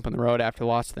little bump in the road after the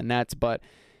loss to the Nets, but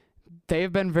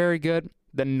they've been very good.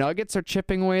 The Nuggets are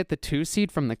chipping away at the 2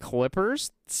 seed from the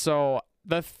Clippers, so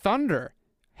the Thunder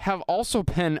have also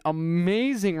been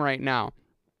amazing right now.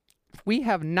 We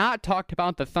have not talked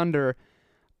about the Thunder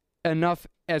enough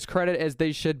as credit as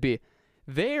they should be.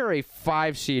 They are a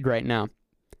 5 seed right now.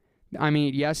 I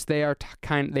mean, yes, they are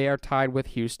tied with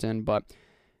Houston,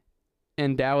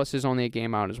 and Dallas is only a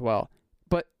game out as well.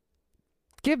 But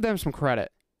give them some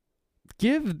credit.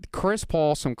 Give Chris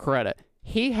Paul some credit.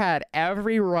 He had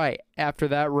every right after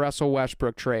that Russell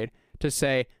Westbrook trade to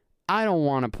say, I don't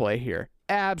want to play here.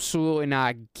 Absolutely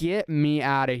not. Get me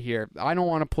out of here. I don't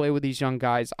want to play with these young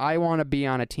guys. I want to be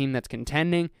on a team that's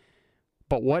contending.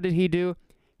 But what did he do?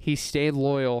 He stayed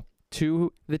loyal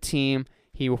to the team.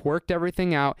 He worked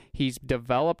everything out. He's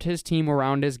developed his team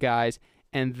around his guys,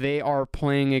 and they are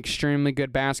playing extremely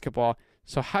good basketball.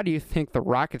 So how do you think the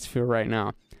Rockets feel right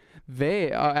now?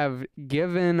 They have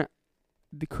given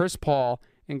the Chris Paul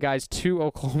and guys to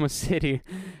Oklahoma City,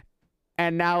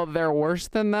 and now they're worse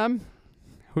than them.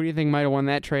 Who do you think might have won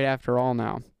that trade after all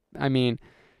now? I mean,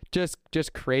 just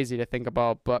crazy to think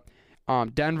about. But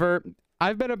Denver,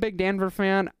 I've been a big Denver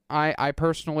fan. I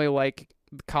personally like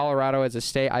Colorado as a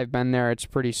state. I've been there. It's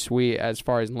pretty sweet as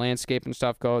far as landscape and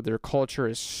stuff go. Their culture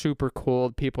is super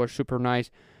cool. People are super nice.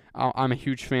 I'm a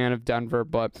huge fan of Denver,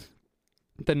 but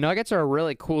the Nuggets are a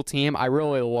really cool team. I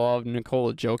really love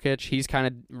Nikola Jokic. He's kind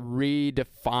of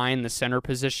redefined the center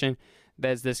position.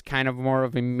 There's this kind of more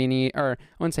of a I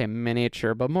wouldn't say a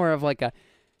miniature, but more of like a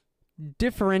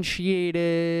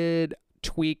differentiated,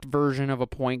 tweaked version of a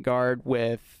point guard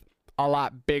with a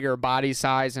lot bigger body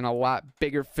size and a lot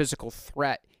bigger physical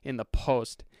threat in the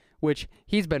post, which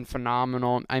he's been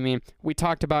phenomenal. I mean, we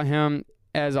talked about him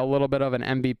as a little bit of an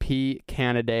MVP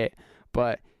candidate,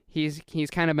 but he's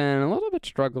kind of been a little bit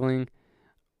struggling.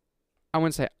 Let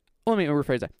me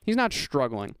rephrase that. He's not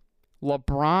struggling.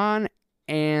 LeBron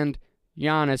and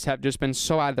Giannis have just been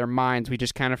so out of their minds, we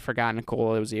just kind of forgot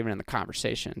Nikola was even in the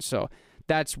conversation. So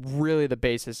that's really the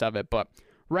basis of it. But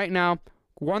right now,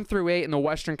 1 through 8 in the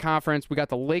Western Conference, we got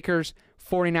the Lakers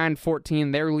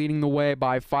 49-14. They're leading the way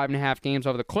by 5.5 games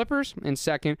over the Clippers in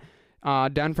second.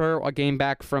 Denver, a game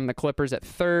back from the Clippers at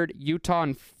third. Utah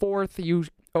in fourth.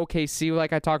 OKC,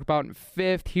 like I talked about, in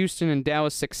fifth. Houston and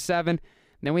Dallas 6-7.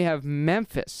 Then we have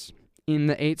Memphis in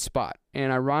the 8th spot.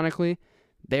 And ironically,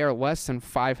 they are less than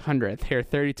 500. They're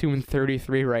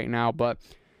 32-33 right now. But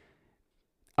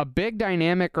a big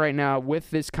dynamic right now with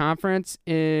this conference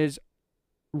is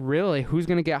really who's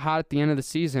going to get hot at the end of the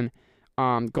season.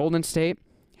 Golden State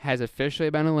has officially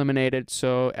been eliminated,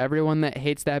 so everyone that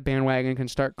hates that bandwagon can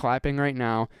start clapping right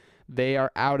now. They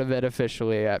are out of it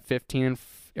officially at 15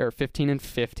 and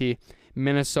 50.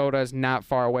 Minnesota is not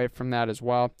far away from that as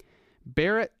well.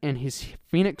 Barrett and his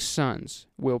Phoenix Suns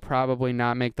will probably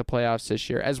not make the playoffs this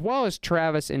year, as well as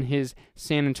Travis and his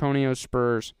San Antonio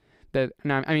Spurs. They're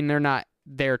not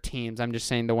their teams. I'm just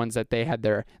saying the ones that they had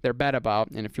their bet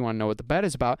about. And if you want to know what the bet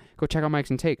is about, go check out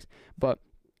Mikes and Takes. But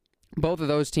both of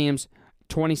those teams,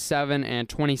 27 and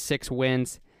 26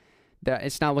 wins. That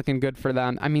it's not looking good for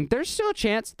them. I mean, there's still a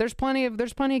chance. There's plenty of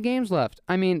games left.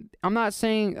 I mean,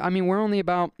 we're only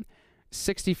about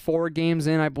 64 games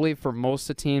in, I believe, for most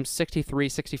of the teams, 63,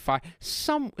 65,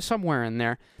 somewhere in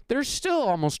there. There's still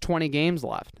almost 20 games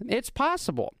left. It's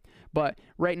possible. But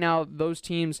right now, those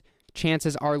teams'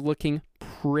 chances are looking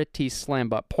pretty slim.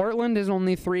 But Portland is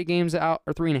only 3 games out,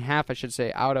 or 3.5, I should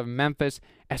say, out of Memphis,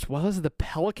 as well as the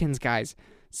Pelicans, guys.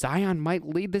 Zion might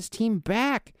lead this team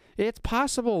back. It's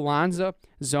possible. Lonzo,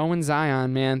 Zoe, and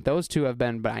Zion, man, those two have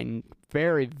been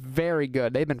very, very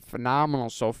good. They've been phenomenal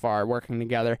so far working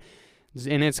together.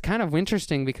 And it's kind of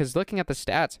interesting because looking at the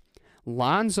stats,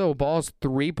 Lonzo Ball's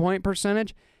 3-point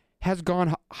percentage has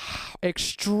gone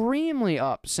extremely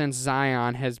up since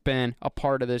Zion has been a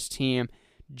part of this team,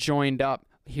 joined up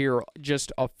here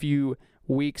just a few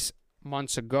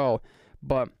months ago.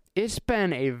 But it's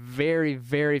been a very,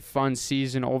 very fun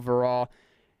season overall.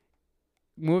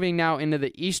 Moving now into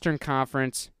the Eastern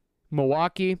Conference,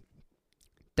 Milwaukee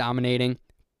dominating,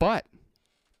 but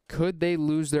could they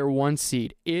lose their 1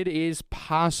 seed? It is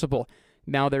possible.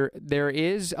 Now there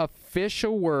is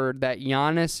official word that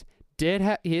Giannis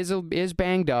is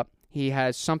banged up. He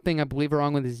has something, I believe,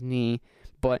 wrong with his knee,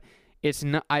 but it's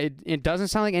not. It doesn't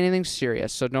sound like anything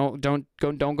serious. So don't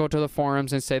go to the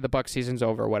forums and say the Bucks season's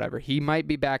over or whatever. He might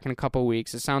be back in a couple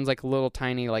weeks. It sounds like a little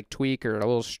tiny tweak or a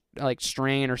little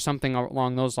strain or something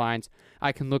along those lines.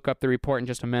 I can look up the report in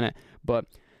just a minute. But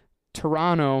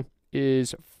Toronto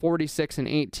is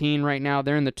 46-18 right now.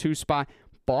 They're in the 2 spot.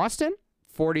 Boston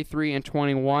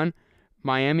 43-21.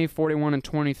 Miami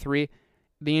 41-23.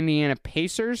 The Indiana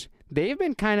Pacers, they've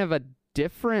been kind of a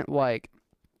different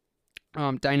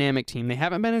dynamic team. They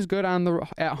haven't been as good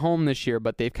at home this year,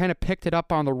 but they've kind of picked it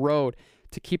up on the road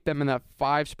to keep them in that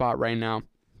 5 spot right now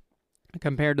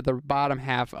compared to the bottom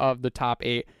half of the top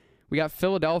 8. We got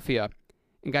Philadelphia.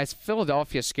 And guys,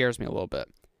 Philadelphia scares me a little bit.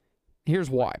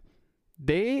 Here's why.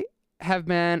 They have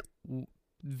been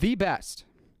the best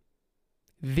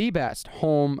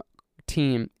home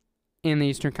team in the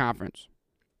Eastern Conference.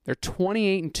 They're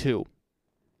 28-2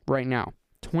 right now.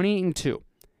 28-2.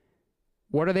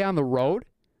 What are they on the road?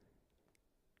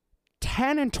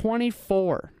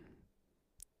 10-24.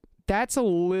 That's a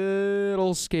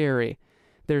little scary.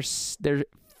 They're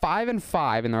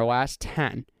 5-5 in their last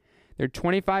 10. They're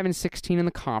 25-16 in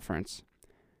the conference.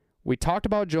 We talked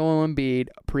about Joel Embiid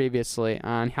previously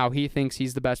on how he thinks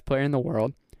he's the best player in the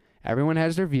world. Everyone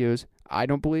has their views. I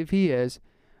don't believe he is.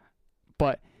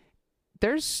 But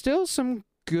there's still some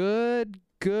good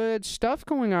stuff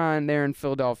going on there in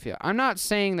Philadelphia. I'm not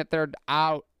saying that they're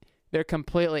out. They're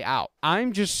completely out.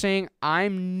 I'm just saying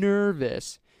I'm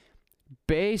nervous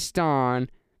based on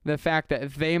the fact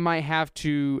that they might have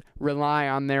to rely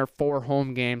on their 4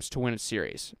 home games to win a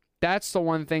series. That's the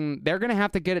one thing. They're going to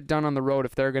have to get it done on the road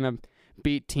if they're going to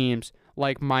beat teams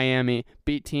like Miami,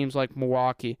 beat teams like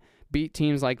Milwaukee, beat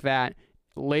teams like that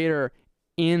later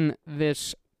in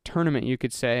this tournament, you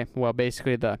could say. Well,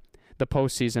 basically the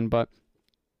postseason. But,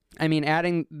 I mean,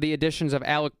 adding the additions of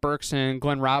Alec Burks and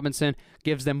Glenn Robinson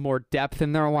gives them more depth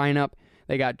in their lineup.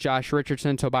 They got Josh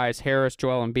Richardson, Tobias Harris,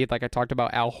 Joel Embiid, like I talked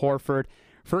about, Al Horford.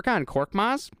 Furkan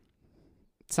Korkmaz,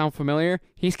 sound familiar?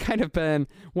 He's kind of been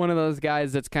one of those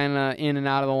guys that's kind of in and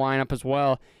out of the lineup as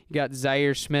well. You got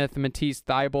Zaire Smith, Matisse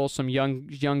Thybulle, some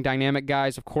young dynamic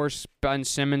guys. Of course, Ben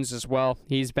Simmons as well.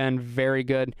 He's been very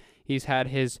good. He's had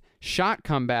his shot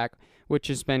come back, which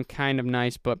has been kind of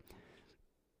nice. But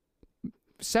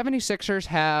 76ers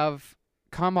have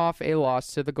come off a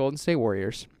loss to the Golden State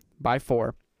Warriors by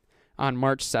 4 on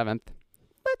March 7th.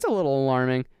 That's a little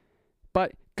alarming,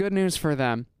 but good news for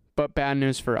them, but bad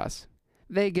news for us.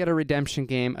 They get a redemption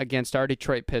game against our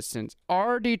Detroit Pistons.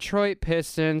 Our Detroit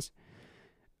Pistons,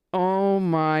 oh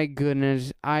my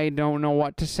goodness, I don't know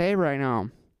what to say right now.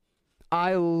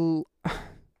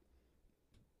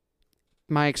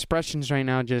 My expressions right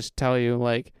now just tell you,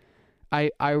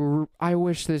 I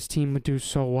wish this team would do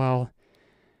so well.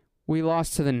 We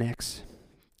lost to the Knicks.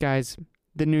 Guys,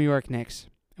 the New York Knicks.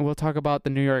 And we'll talk about the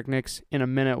New York Knicks in a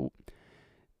minute.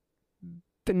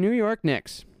 The New York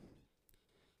Knicks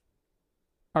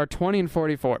are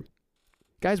 20-44.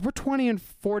 Guys, we're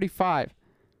 20-45.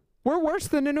 We're worse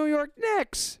than the New York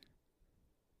Knicks.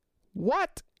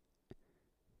 What?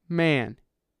 Man,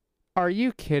 are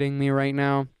you kidding me right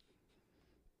now?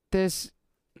 This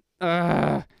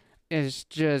is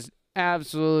just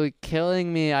absolutely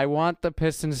killing me. I want the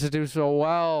Pistons to do so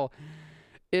well.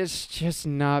 It's just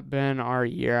not been our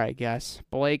year, I guess.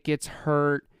 Blake gets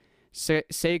hurt.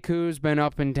 Seku's been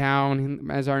up and down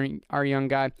as our young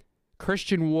guy.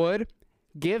 Christian Wood,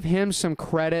 give him some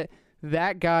credit.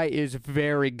 That guy is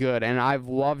very good, and I've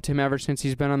loved him ever since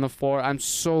he's been on the floor. I'm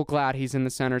so glad he's in the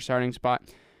center starting spot.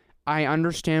 I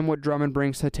understand what Drummond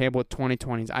brings to the table with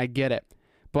 2020s. I get it.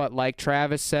 But like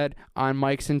Travis said on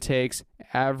Mikes and Takes,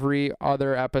 every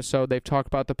other episode they've talked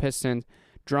about the Pistons,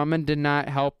 Drummond did not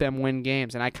help them win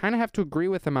games, and I kind of have to agree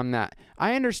with him on that.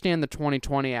 I understand the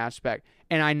 2020 aspect,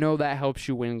 and I know that helps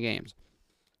you win games.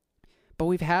 But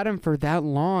we've had him for that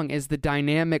long as the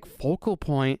dynamic focal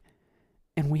point,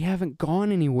 and we haven't gone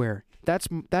anywhere. That's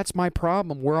my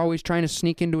problem. We're always trying to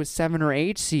sneak into a 7 or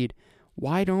 8 seed.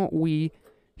 Why don't we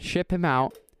ship him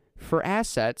out for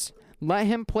assets? Let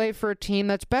him play for a team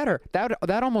that's better.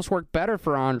 That almost worked better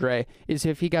for Andre, is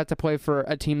if he got to play for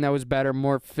a team that was better,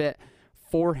 more fit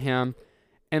for him.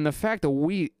 And the fact that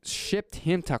we shipped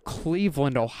him to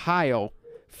Cleveland, Ohio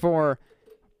for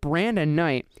Brandon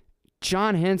Knight,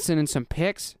 John Henson, and some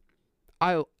picks,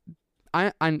 I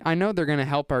know they're going to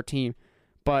help our team,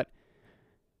 but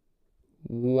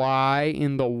why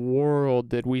in the world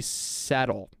did we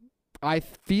settle? I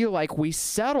feel like we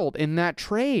settled in that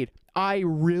trade. I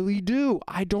really do.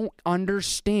 I don't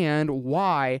understand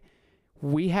why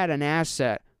we had an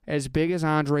asset as big as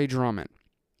Andre Drummond,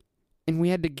 and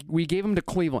we gave him to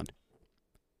Cleveland.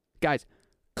 Guys,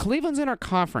 Cleveland's in our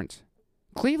conference.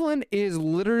 Cleveland is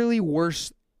literally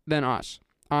worse than us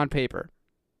on paper.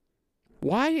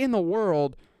 Why in the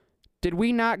world did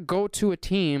we not go to a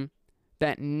team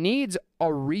that needs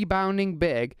a rebounding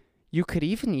big? You could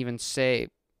even say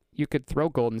you could throw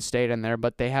Golden State in there,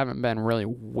 but they haven't been really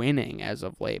winning as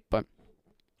of late. But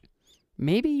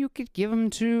maybe you could give them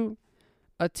to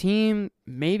a team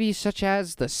maybe such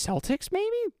as the Celtics,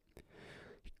 maybe?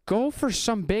 Go for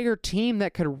some bigger team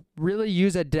that could really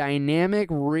use a dynamic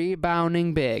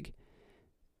rebounding big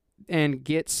and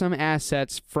get some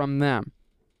assets from them.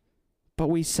 But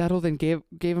we settled and gave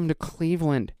them to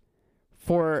Cleveland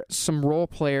for some role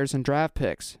players and draft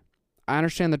picks. I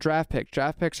understand the draft pick.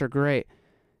 Draft picks are great.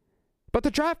 But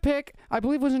the draft pick, I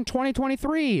believe, was in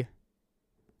 2023.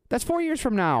 That's 4 years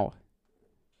from now.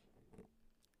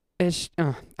 I'm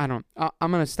going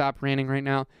to stop ranting right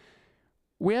now.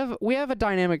 We have a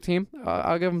dynamic team.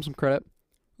 I'll give him some credit.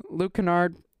 Luke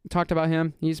Kennard, talked about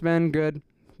him. He's been good.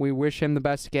 We wish him the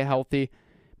best to get healthy.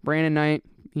 Brandon Knight,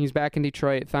 he's back in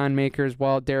Detroit. Thon Maker as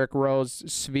well. Derrick Rose,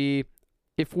 Svi.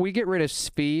 If we get rid of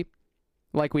Svi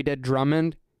like we did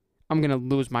Drummond, I'm going to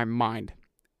lose my mind.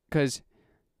 Because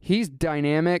he's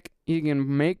dynamic. He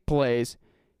can make plays.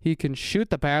 He can shoot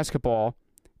the basketball.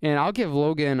 And I'll give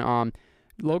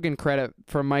Logan credit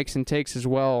for Mikes and Takes as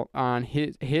well on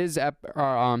his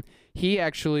he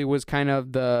actually was kind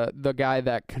of the guy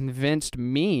that convinced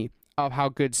me of how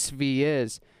good Svi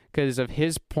is because of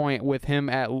his point with him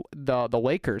at the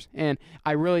Lakers. And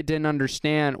I really didn't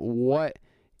understand what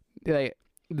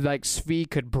like Svi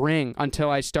could bring until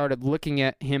I started looking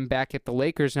at him back at the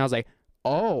Lakers, and I was like,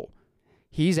 oh,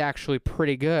 he's actually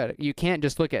pretty good. You can't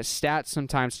just look at stats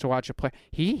sometimes to watch a player.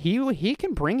 He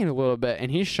can bring it a little bit,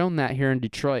 and he's shown that here in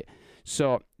Detroit.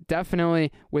 So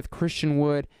definitely with Christian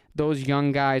Wood, those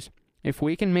young guys, if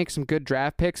we can make some good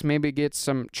draft picks, maybe get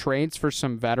some trades for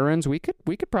some veterans, we could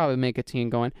probably make a team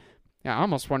going. Yeah, I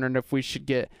almost wondering if we should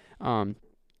get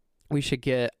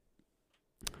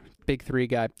big three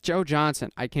guy Joe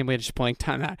Johnson. I can't believe I just blanked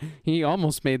on that. He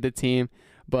almost made the team,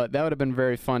 but that would have been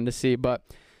very fun to see. But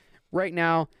right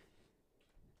now,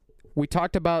 we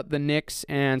talked about the Knicks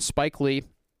and Spike Lee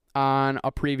on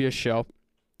a previous show.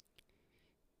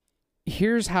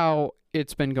 Here's how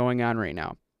it's been going on right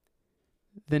now.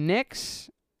 The Knicks'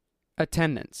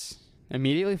 attendance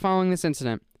immediately following this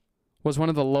incident was one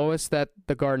of the lowest that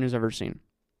the Garden has ever seen.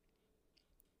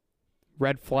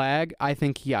 Red flag? I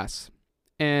think yes.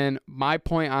 And my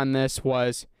point on this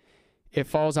was it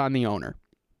falls on the owner.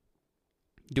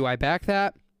 Do I back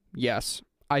that? Yes.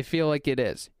 I feel like it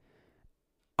is.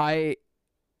 I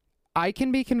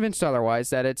can be convinced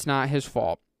otherwise that it's not his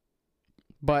fault.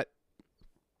 But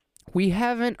we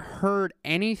haven't heard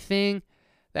anything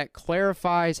that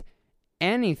clarifies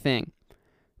anything.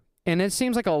 And it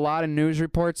seems like a lot of news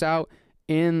reports out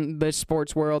in the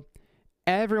sports world.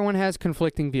 Everyone has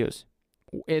conflicting views.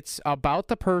 It's about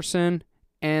the person,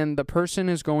 and the person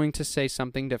is going to say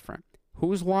something different.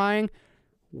 Who's lying?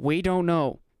 We don't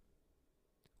know.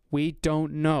 We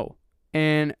don't know.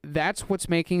 And that's what's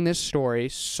making this story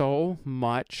so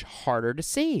much harder to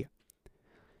see.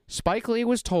 Spike Lee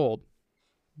was told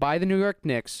by the New York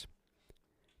Knicks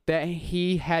that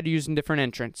he had used a different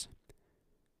entrance.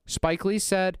 Spike Lee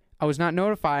said, I was not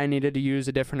notified I needed to use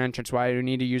a different entrance. Why do I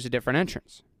need to use a different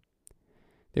entrance?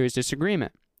 There was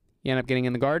disagreement. He ended up getting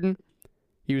in the Garden.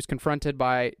 He was confronted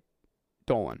by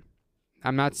Dolan.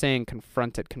 I'm not saying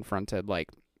confronted like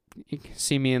you can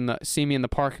see me in the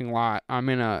parking lot. I'm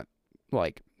gonna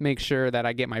make sure that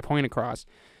I get my point across.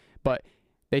 But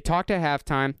they talked at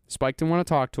halftime. Spike didn't want to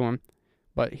talk to him,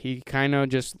 but he kind of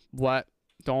just let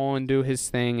Dolan do his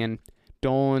thing, and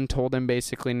Dolan told him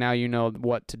basically, now you know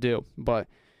what to do. But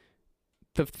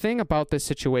the thing about this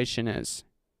situation is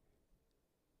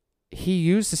he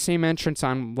used the same entrance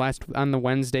on the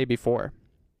Wednesday before,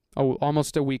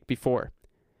 almost a week before,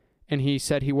 and he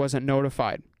said he wasn't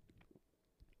notified.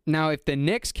 Now, if the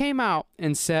Knicks came out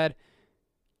and said,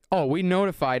 oh, we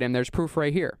notified him, there's proof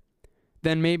right here,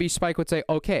 then maybe Spike would say,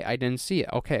 okay, I didn't see it.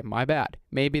 Okay, my bad.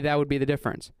 Maybe that would be the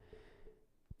difference.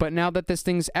 But now that this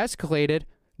thing's escalated,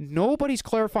 nobody's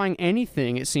clarifying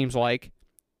anything, it seems like.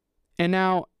 And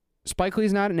now Spike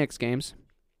Lee's not at Knicks games.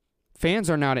 Fans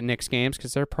are not at Knicks games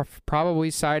because they're probably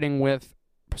siding with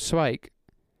Spike.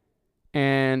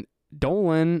 And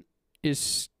Dolan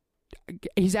he's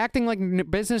acting like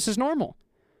business is normal.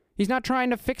 He's not trying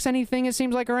to fix anything, it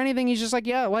seems like, or anything. He's just like,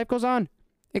 yeah, life goes on.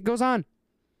 It goes on.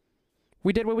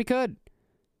 We did what we could.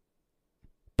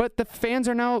 But the fans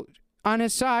are now on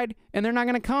his side, and they're not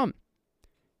going to come.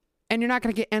 And you're not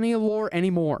going to get any allure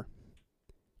anymore.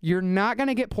 You're not going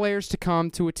to get players to come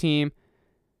to a team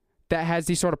that has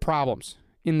these sort of problems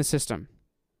in the system.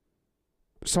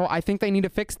 So I think they need to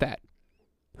fix that.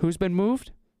 Who's been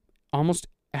moved? Almost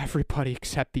everybody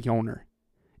except the owner.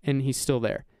 And he's still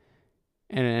there.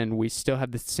 And we still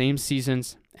have the same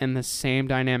seasons and the same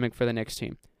dynamic for the next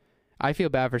team. I feel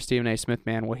bad for Stephen A. Smith,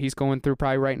 man. What he's going through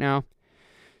probably right now,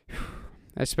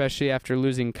 especially after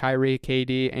losing Kyrie,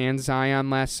 KD, and Zion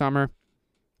last summer,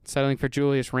 settling for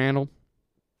Julius Randle.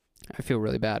 I feel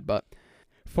really bad. But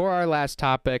for our last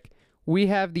topic, we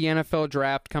have the NFL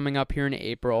draft coming up here in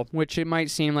April, which it might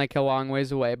seem like a long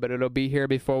ways away, but it'll be here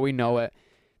before we know it.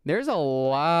 There's a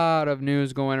lot of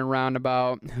news going around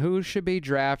about who should be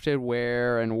drafted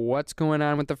where and what's going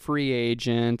on with the free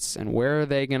agents and where are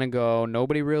they going to go.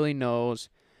 Nobody really knows.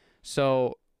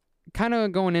 So kind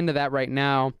of going into that right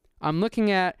now, I'm looking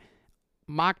at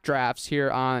mock drafts here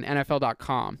on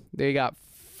NFL.com. They got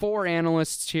 4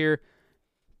 analysts here,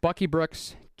 Bucky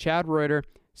Brooks, Chad Reuter,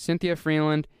 Cynthia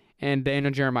Freeland, and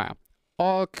Daniel Jeremiah.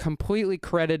 All completely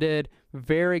credited,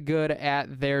 very good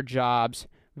at their jobs,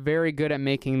 very good at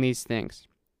making these things.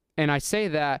 And I say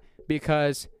that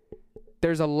because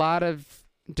there's a lot of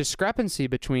discrepancy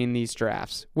between these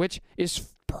drafts, which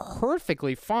is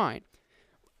perfectly fine.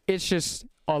 It's just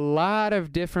a lot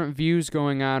of different views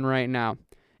going on right now.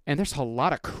 And there's a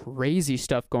lot of crazy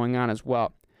stuff going on as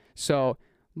well. So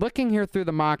looking here through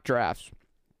the mock drafts,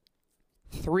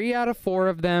 3 out of 4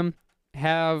 of them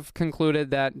have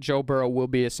concluded that Joe Burrow will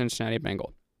be a Cincinnati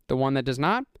Bengal. The one that does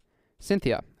not,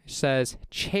 Cynthia, says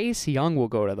Chase Young will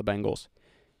go to the Bengals.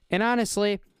 And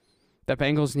honestly, the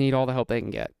Bengals need all the help they can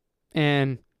get.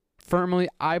 And firmly,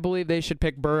 I believe they should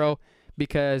pick Burrow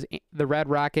because the Red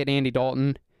Rocket, Andy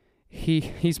Dalton,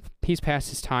 he's past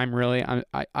his time, really.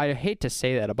 I hate to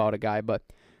say that about a guy, but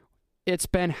it's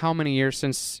been how many years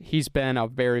since he's been a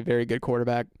very, very good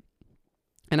quarterback.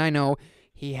 And I know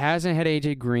he hasn't had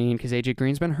A.J. Green because A.J.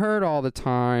 Green's been hurt all the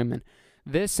time and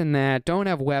this and that, don't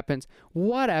have weapons,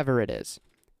 whatever it is.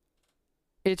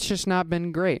 It's just not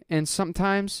been great. And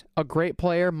sometimes a great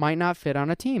player might not fit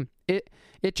on a team.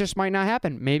 It just might not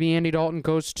happen. Maybe Andy Dalton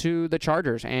goes to the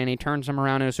Chargers and he turns them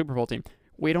around in a Super Bowl team.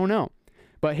 We don't know.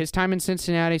 But his time in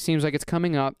Cincinnati seems like it's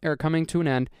coming to an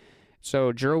end.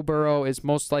 So Joe Burrow is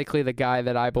most likely the guy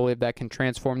that I believe that can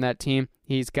transform that team.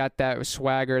 He's got that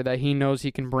swagger that he knows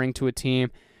he can bring to a team.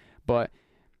 But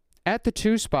at the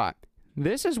 2 spot,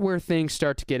 this is where things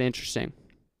start to get interesting.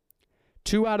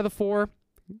 2 out of the 4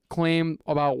 claim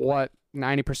about what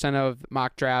 90% of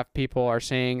mock draft people are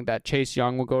saying that Chase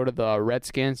Young will go to the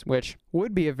Redskins, which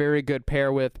would be a very good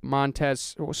pair with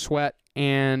Montez Sweat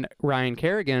and Ryan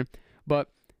Kerrigan. But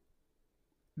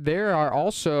there are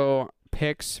also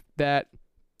picks that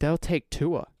they'll take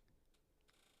Tua.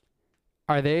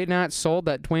 Are they not sold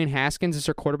that Dwayne Haskins is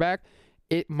their quarterback?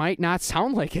 It might not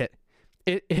sound like it.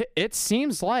 It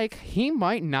seems like he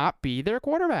might not be their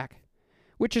quarterback,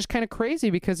 which is kind of crazy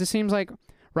because it seems like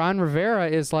Ron Rivera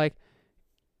is like,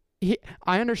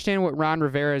 I understand what Ron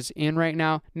Rivera is in right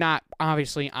now. Not,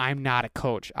 obviously, I'm not a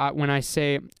coach. When I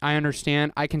say I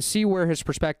understand, I can see where his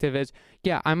perspective is.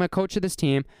 Yeah, I'm a coach of this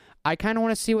team. I kind of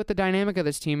want to see what the dynamic of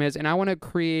this team is, and I want to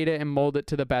create it and mold it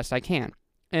to the best I can.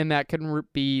 And that can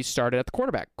be started at the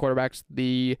quarterback. Quarterback's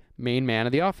the main man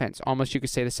of the offense. Almost you could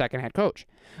say the second head coach.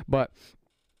 But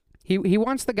he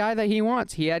wants the guy that he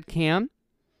wants. He had Cam.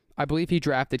 I believe he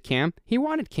drafted Cam. He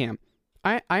wanted Cam.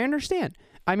 I understand.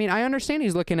 I mean, I understand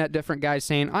he's looking at different guys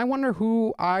saying, I wonder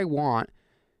who I want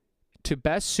to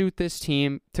best suit this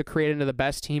team to create into the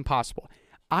best team possible.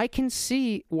 I can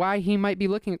see why he might be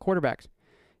looking at quarterbacks.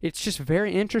 It's just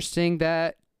very interesting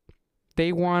that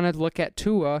they want to look at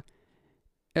Tua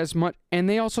as much, and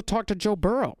they also talked to Joe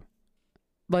Burrow.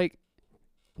 Like,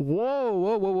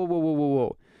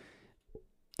 Whoa.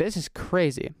 This is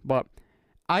crazy. But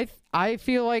I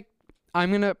feel like I'm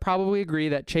going to probably agree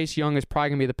that Chase Young is probably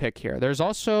going to be the pick here. There's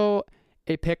also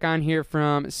a pick on here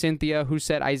from Cynthia who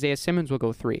said Isaiah Simmons will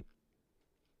go 3.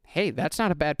 Hey, that's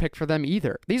not a bad pick for them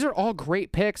either. These are all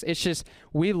great picks. It's just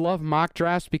we love mock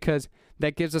drafts because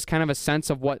that gives us kind of a sense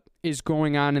of what is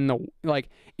going on in the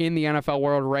NFL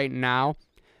world right now,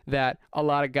 that a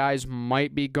lot of guys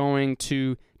might be going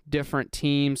to different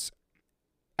teams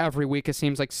every week. It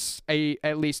seems like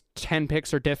at least 10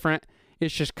 picks are different.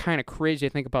 It's just kind of crazy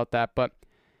to think about that. But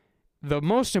the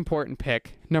most important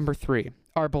pick, number 3,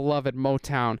 our beloved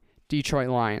Motown Detroit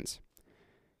Lions.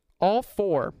 All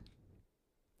 4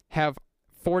 have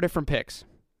 4 different picks.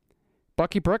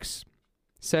 Bucky Brooks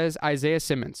says Isaiah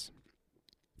Simmons.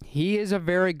 He is a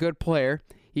very good player.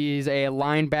 He's a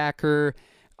linebacker,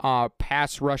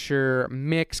 pass rusher,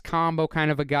 mix combo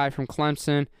kind of a guy from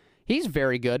Clemson. He's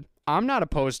very good. I'm not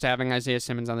opposed to having Isaiah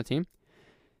Simmons on the team.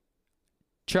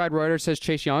 Chad Reuter says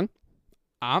Chase Young.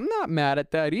 I'm not mad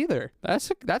at that either. I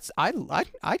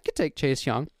could take Chase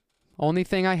Young. Only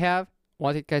thing I have,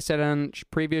 well, I think I said on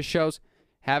previous shows,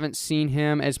 haven't seen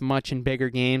him as much in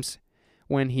bigger games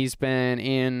when he's been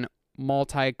in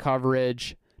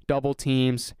multi-coverage, double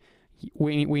teams.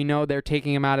 We know they're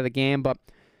taking him out of the game, but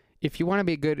if you want to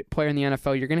be a good player in the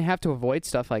NFL, you're going to have to avoid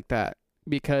stuff like that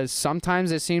because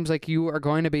sometimes it seems like you are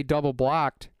going to be double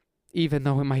blocked, even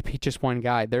though it might be just one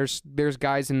guy. There's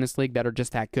guys in this league that are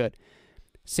just that good.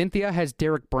 Cynthia has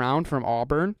Derek Brown from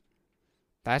Auburn.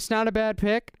 That's not a bad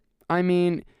pick. I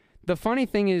mean, the funny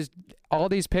thing is all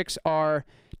these picks are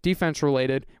defense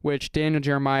related, which Daniel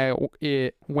Jeremiah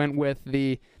went with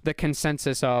the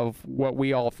consensus of what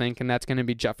we all think, and that's going to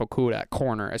be Jeff Okudah at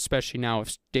corner, especially now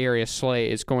if Darius Slay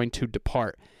is going to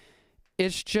depart.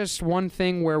 It's just one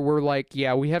thing where we're like,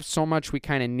 yeah, we have so much we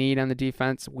kind of need on the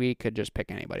defense, we could just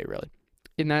pick anybody, really.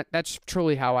 And that's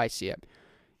truly how I see it.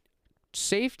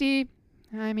 Safety,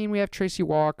 I mean, we have Tracy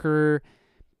Walker.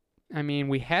 I mean,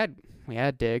 we had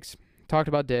Diggs. Talked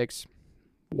about Diggs.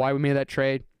 Why we made that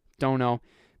trade, don't know.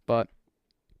 But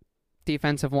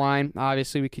defensive line,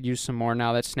 obviously we could use some more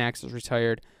now that Snacks is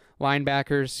retired.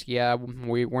 Linebackers, yeah,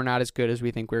 we're not as good as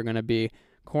we think we're going to be.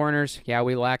 Corners, yeah,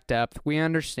 we lack depth. We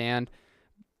understand.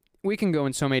 We can go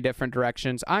in so many different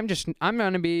directions. I'm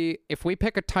going to be, if we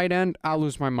pick a tight end, I'll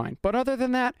lose my mind. But other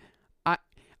than that,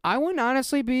 I wouldn't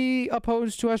honestly be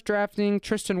opposed to us drafting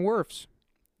Tristan Wirfs,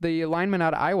 the lineman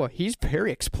out of Iowa. He's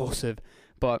very explosive,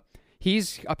 but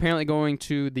he's apparently going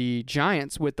to the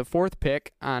Giants with the 4th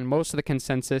pick on most of the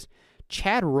consensus.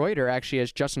 Chad Reuter actually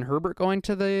has Justin Herbert going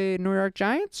to the New York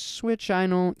Giants, which I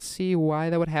don't see why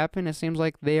that would happen. It seems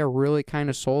like they are really kind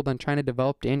of sold on trying to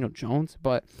develop Daniel Jones.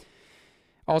 But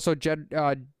also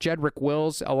Jedrick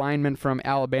Wills, a lineman from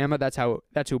Alabama.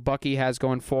 That's who Bucky has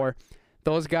going for.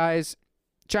 Those guys,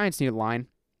 Giants need a line.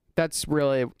 That's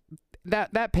really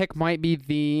that pick might be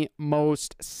the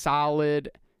most solid,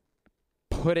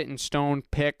 put it in stone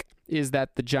pick, is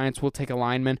that the Giants will take a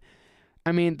lineman.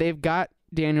 I mean, they've got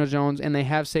Daniel Jones and they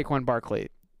have Saquon Barkley.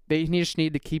 They just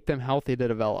need to keep them healthy to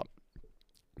develop.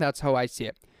 That's how I see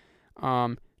it.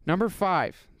 Number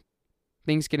 5,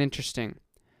 things get interesting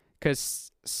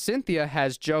because Cynthia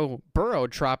has Joe Burrow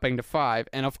dropping to 5,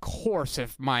 and of course,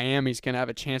 if Miami's going to have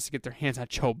a chance to get their hands on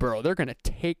Joe Burrow, they're going to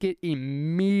take it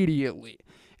immediately,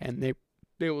 and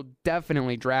they will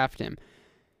definitely draft him.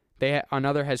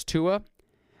 Another has Tua.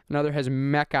 Another has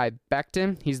Mekhi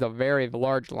Becton. He's the very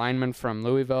large lineman from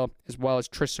Louisville, as well as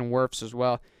Tristan Wirfs as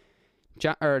well.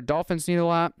 Dolphins need a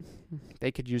lot.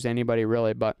 They could use anybody,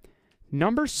 really. But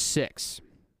number 6,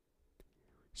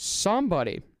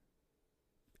 somebody,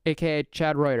 a.k.a.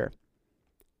 Chad Reuter,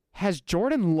 has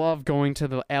Jordan Love going to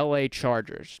the L.A.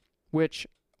 Chargers, which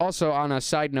also, on a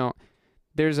side note,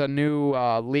 there's a new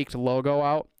leaked logo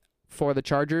out for the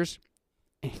Chargers.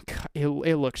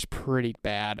 It looks pretty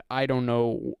bad. I don't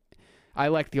know. I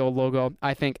like the old logo.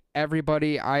 I think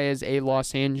everybody, as a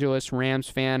Los Angeles Rams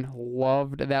fan,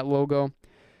 loved that logo.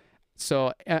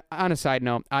 So, on a side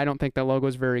note, I don't think that logo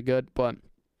is very good, but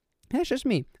that's just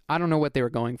me. I don't know what they were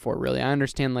going for, really. I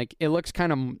understand, it looks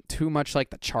kind of too much like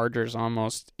the Chargers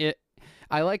almost.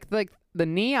 I like the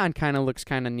neon kind of looks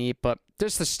kind of neat, but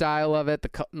just the style of it,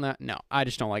 no, I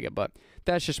just don't like it, but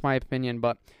that's just my opinion.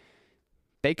 But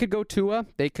they could go Tua.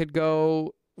 They could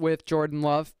go with Jordan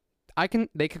Love.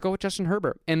 They could go with Justin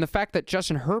Herbert. And the fact that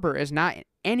Justin Herbert is not in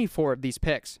any 4 of these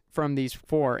picks from these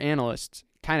 4 analysts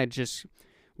kind of just,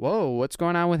 whoa, what's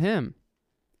going on with him?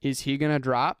 Is he going to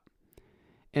drop?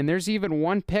 And there's even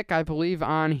one pick, I believe,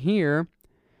 on here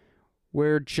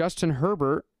where Justin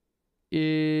Herbert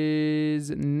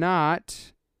is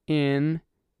not in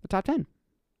the top 10.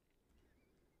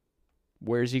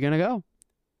 Where's he going to go?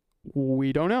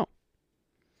 We don't know.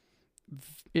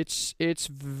 It's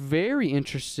very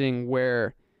interesting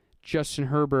where Justin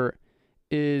Herbert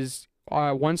is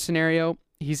one scenario,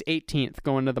 he's 18th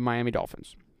going to the Miami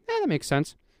Dolphins. Yeah, that makes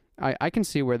sense. I can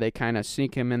see where they kind of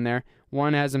sneak him in there.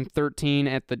 One has him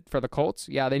 13 for the Colts.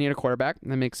 Yeah, they need a quarterback.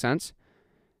 That makes sense.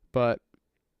 But,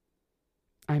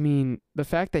 I mean, the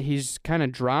fact that he's kind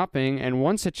of dropping, and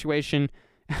one situation,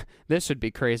 this would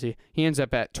be crazy. He ends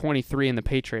up at 23 and the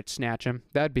Patriots snatch him.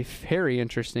 That'd be very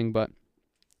interesting, but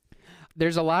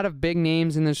there's a lot of big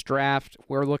names in this draft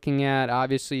we're looking at.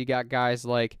 Obviously, you got guys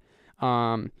like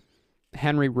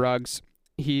Henry Ruggs.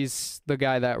 He's the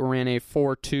guy that ran a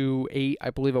 4.28, I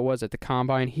believe it was, at the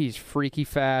Combine. He's freaky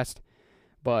fast,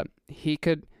 but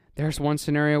there's one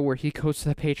scenario where he goes to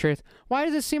the Patriots. Why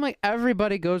does it seem like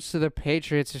everybody goes to the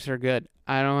Patriots if they're good?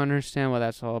 I don't understand what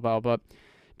that's all about, but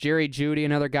Jerry Jeudy,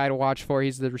 another guy to watch for.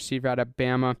 He's the receiver out of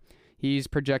Bama. He's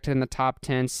projected in the top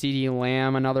 10. CeeDee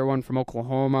Lamb, another one from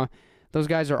Oklahoma. Those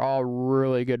guys are all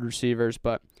really good receivers,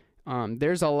 but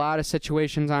there's a lot of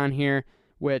situations on here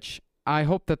which I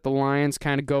hope that the Lions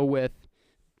kind of go with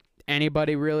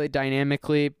anybody really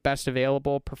dynamically best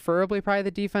available, preferably probably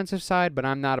the defensive side, but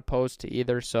I'm not opposed to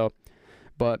either. So,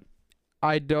 but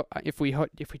I don't. If we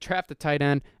draft the tight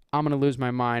end, I'm gonna lose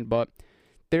my mind. But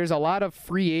there's a lot of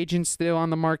free agents still on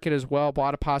the market as well. A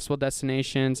lot of possible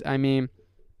destinations. I mean,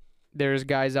 there's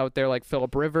guys out there like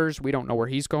Phillip Rivers. We don't know where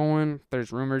he's going.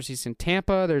 There's rumors he's in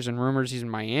Tampa. There's rumors he's in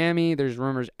Miami. There's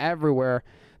rumors everywhere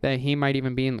that he might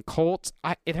even be in the Colts.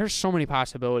 There's so many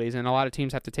possibilities, and a lot of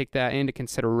teams have to take that into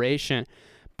consideration.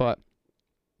 But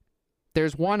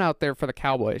there's one out there for the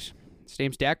Cowboys. His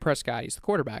name's Dak Prescott. He's the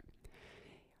quarterback.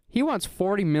 He wants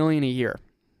 $40 million a year.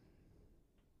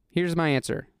 Here's my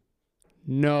answer.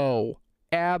 No,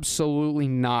 absolutely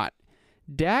not.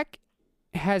 Dak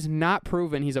has not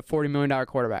proven he's a $40 million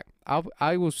quarterback.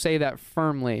 I will say that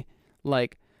firmly.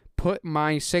 Like, put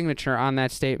my signature on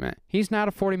that statement. He's not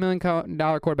a $40 million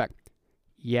quarterback.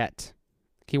 Yet.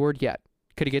 Keyword yet.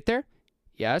 Could he get there?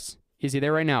 Yes. Is he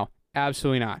there right now?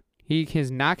 Absolutely not. He is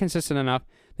not consistent enough.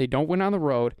 They don't win on the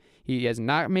road. He has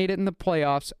not made it in the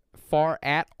playoffs far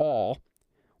at all.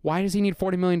 Why does he need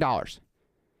 $40 million?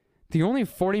 The only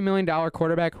 $40 million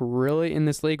quarterback really in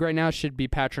this league right now should be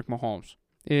Patrick Mahomes.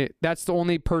 That's the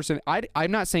only person.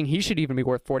 I'm not saying he should even be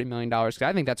worth $40 million because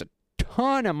I think that's a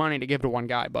ton of money to give to one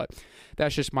guy, but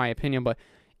that's just my opinion. But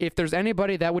if there's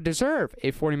anybody that would deserve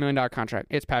a $40 million contract,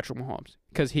 it's Patrick Mahomes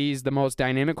because he's the most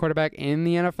dynamic quarterback in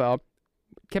the NFL,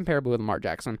 comparable with Lamar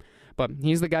Jackson. But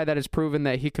he's the guy that has proven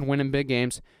that he can win in big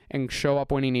games and show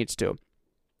up when he needs to.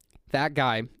 That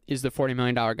guy is the $40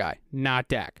 million guy, not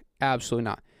Dak. Absolutely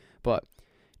not. But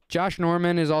Josh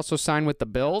Norman is also signed with the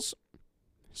Bills.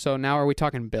 So now are we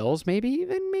talking Bills maybe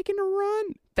even making a run?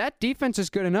 That defense is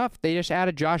good enough. They just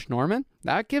added Josh Norman.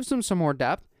 That gives them some more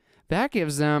depth. That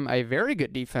gives them a very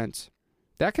good defense.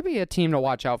 That could be a team to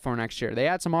watch out for next year. They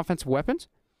add some offensive weapons.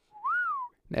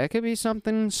 That could be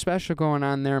something special going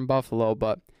on there in Buffalo.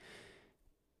 But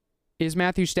is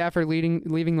Matthew Stafford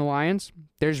leaving the Lions?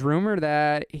 There's rumor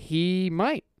that he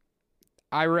might.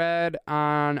 I read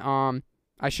on,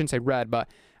 I shouldn't say read, but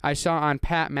I saw on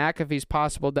Pat McAfee's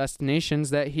possible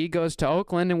destinations that he goes to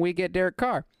Oakland and we get Derek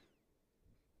Carr.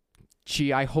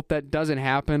 Gee, I hope that doesn't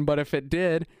happen, but if it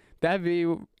did, it'd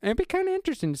be kind of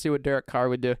interesting to see what Derek Carr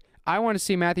would do. I want to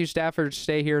see Matthew Stafford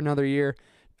stay here another year.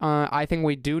 I think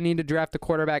we do need to draft a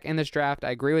quarterback in this draft. I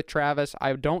agree with Travis.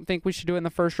 I don't think we should do it in the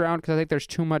first round because I think there's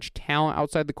too much talent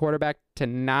outside the quarterback to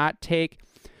not take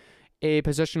a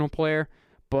positional player,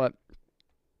 but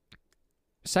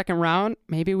second round,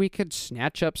 maybe we could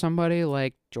snatch up somebody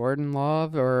like Jordan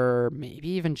Love or maybe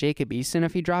even Jacob Eason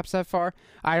if he drops that far.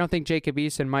 I don't think Jacob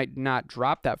Eason might not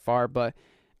drop that far, but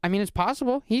I mean, it's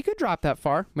possible. He could drop that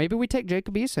far. Maybe we take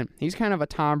Jacob Eason. He's kind of a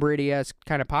Tom Brady-esque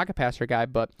kind of pocket passer guy,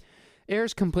 but it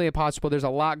is completely possible. There's a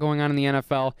lot going on in the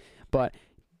NFL, but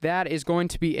that is going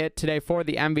to be it today for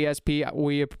the MVSP.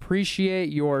 We appreciate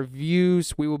your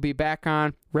views. We will be back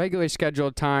on regularly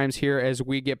scheduled times here as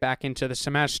we get back into the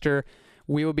semester.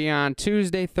 We will be on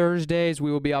Tuesday, Thursdays.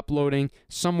 We will be uploading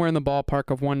somewhere in the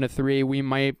ballpark of 1 to 3. We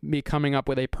might be coming up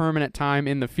with a permanent time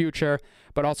in the future.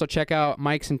 But also check out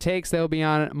Mikes and Takes. They'll be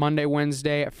on Monday,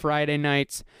 Wednesday, Friday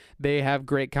nights. They have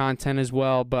great content as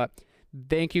well. But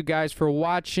thank you guys for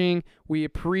watching. We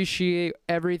appreciate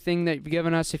everything that you've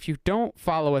given us. If you don't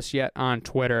follow us yet on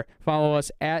Twitter, follow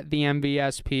us at the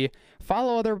MVSP.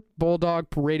 Follow other Bulldog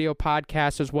Radio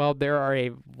podcasts as well. There are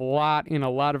a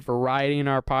lot of variety in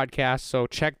our podcasts, so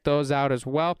check those out as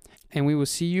well. And we will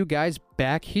see you guys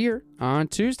back here on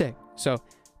Tuesday. So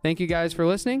Thank you guys for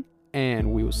listening,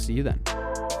 and we will see you then.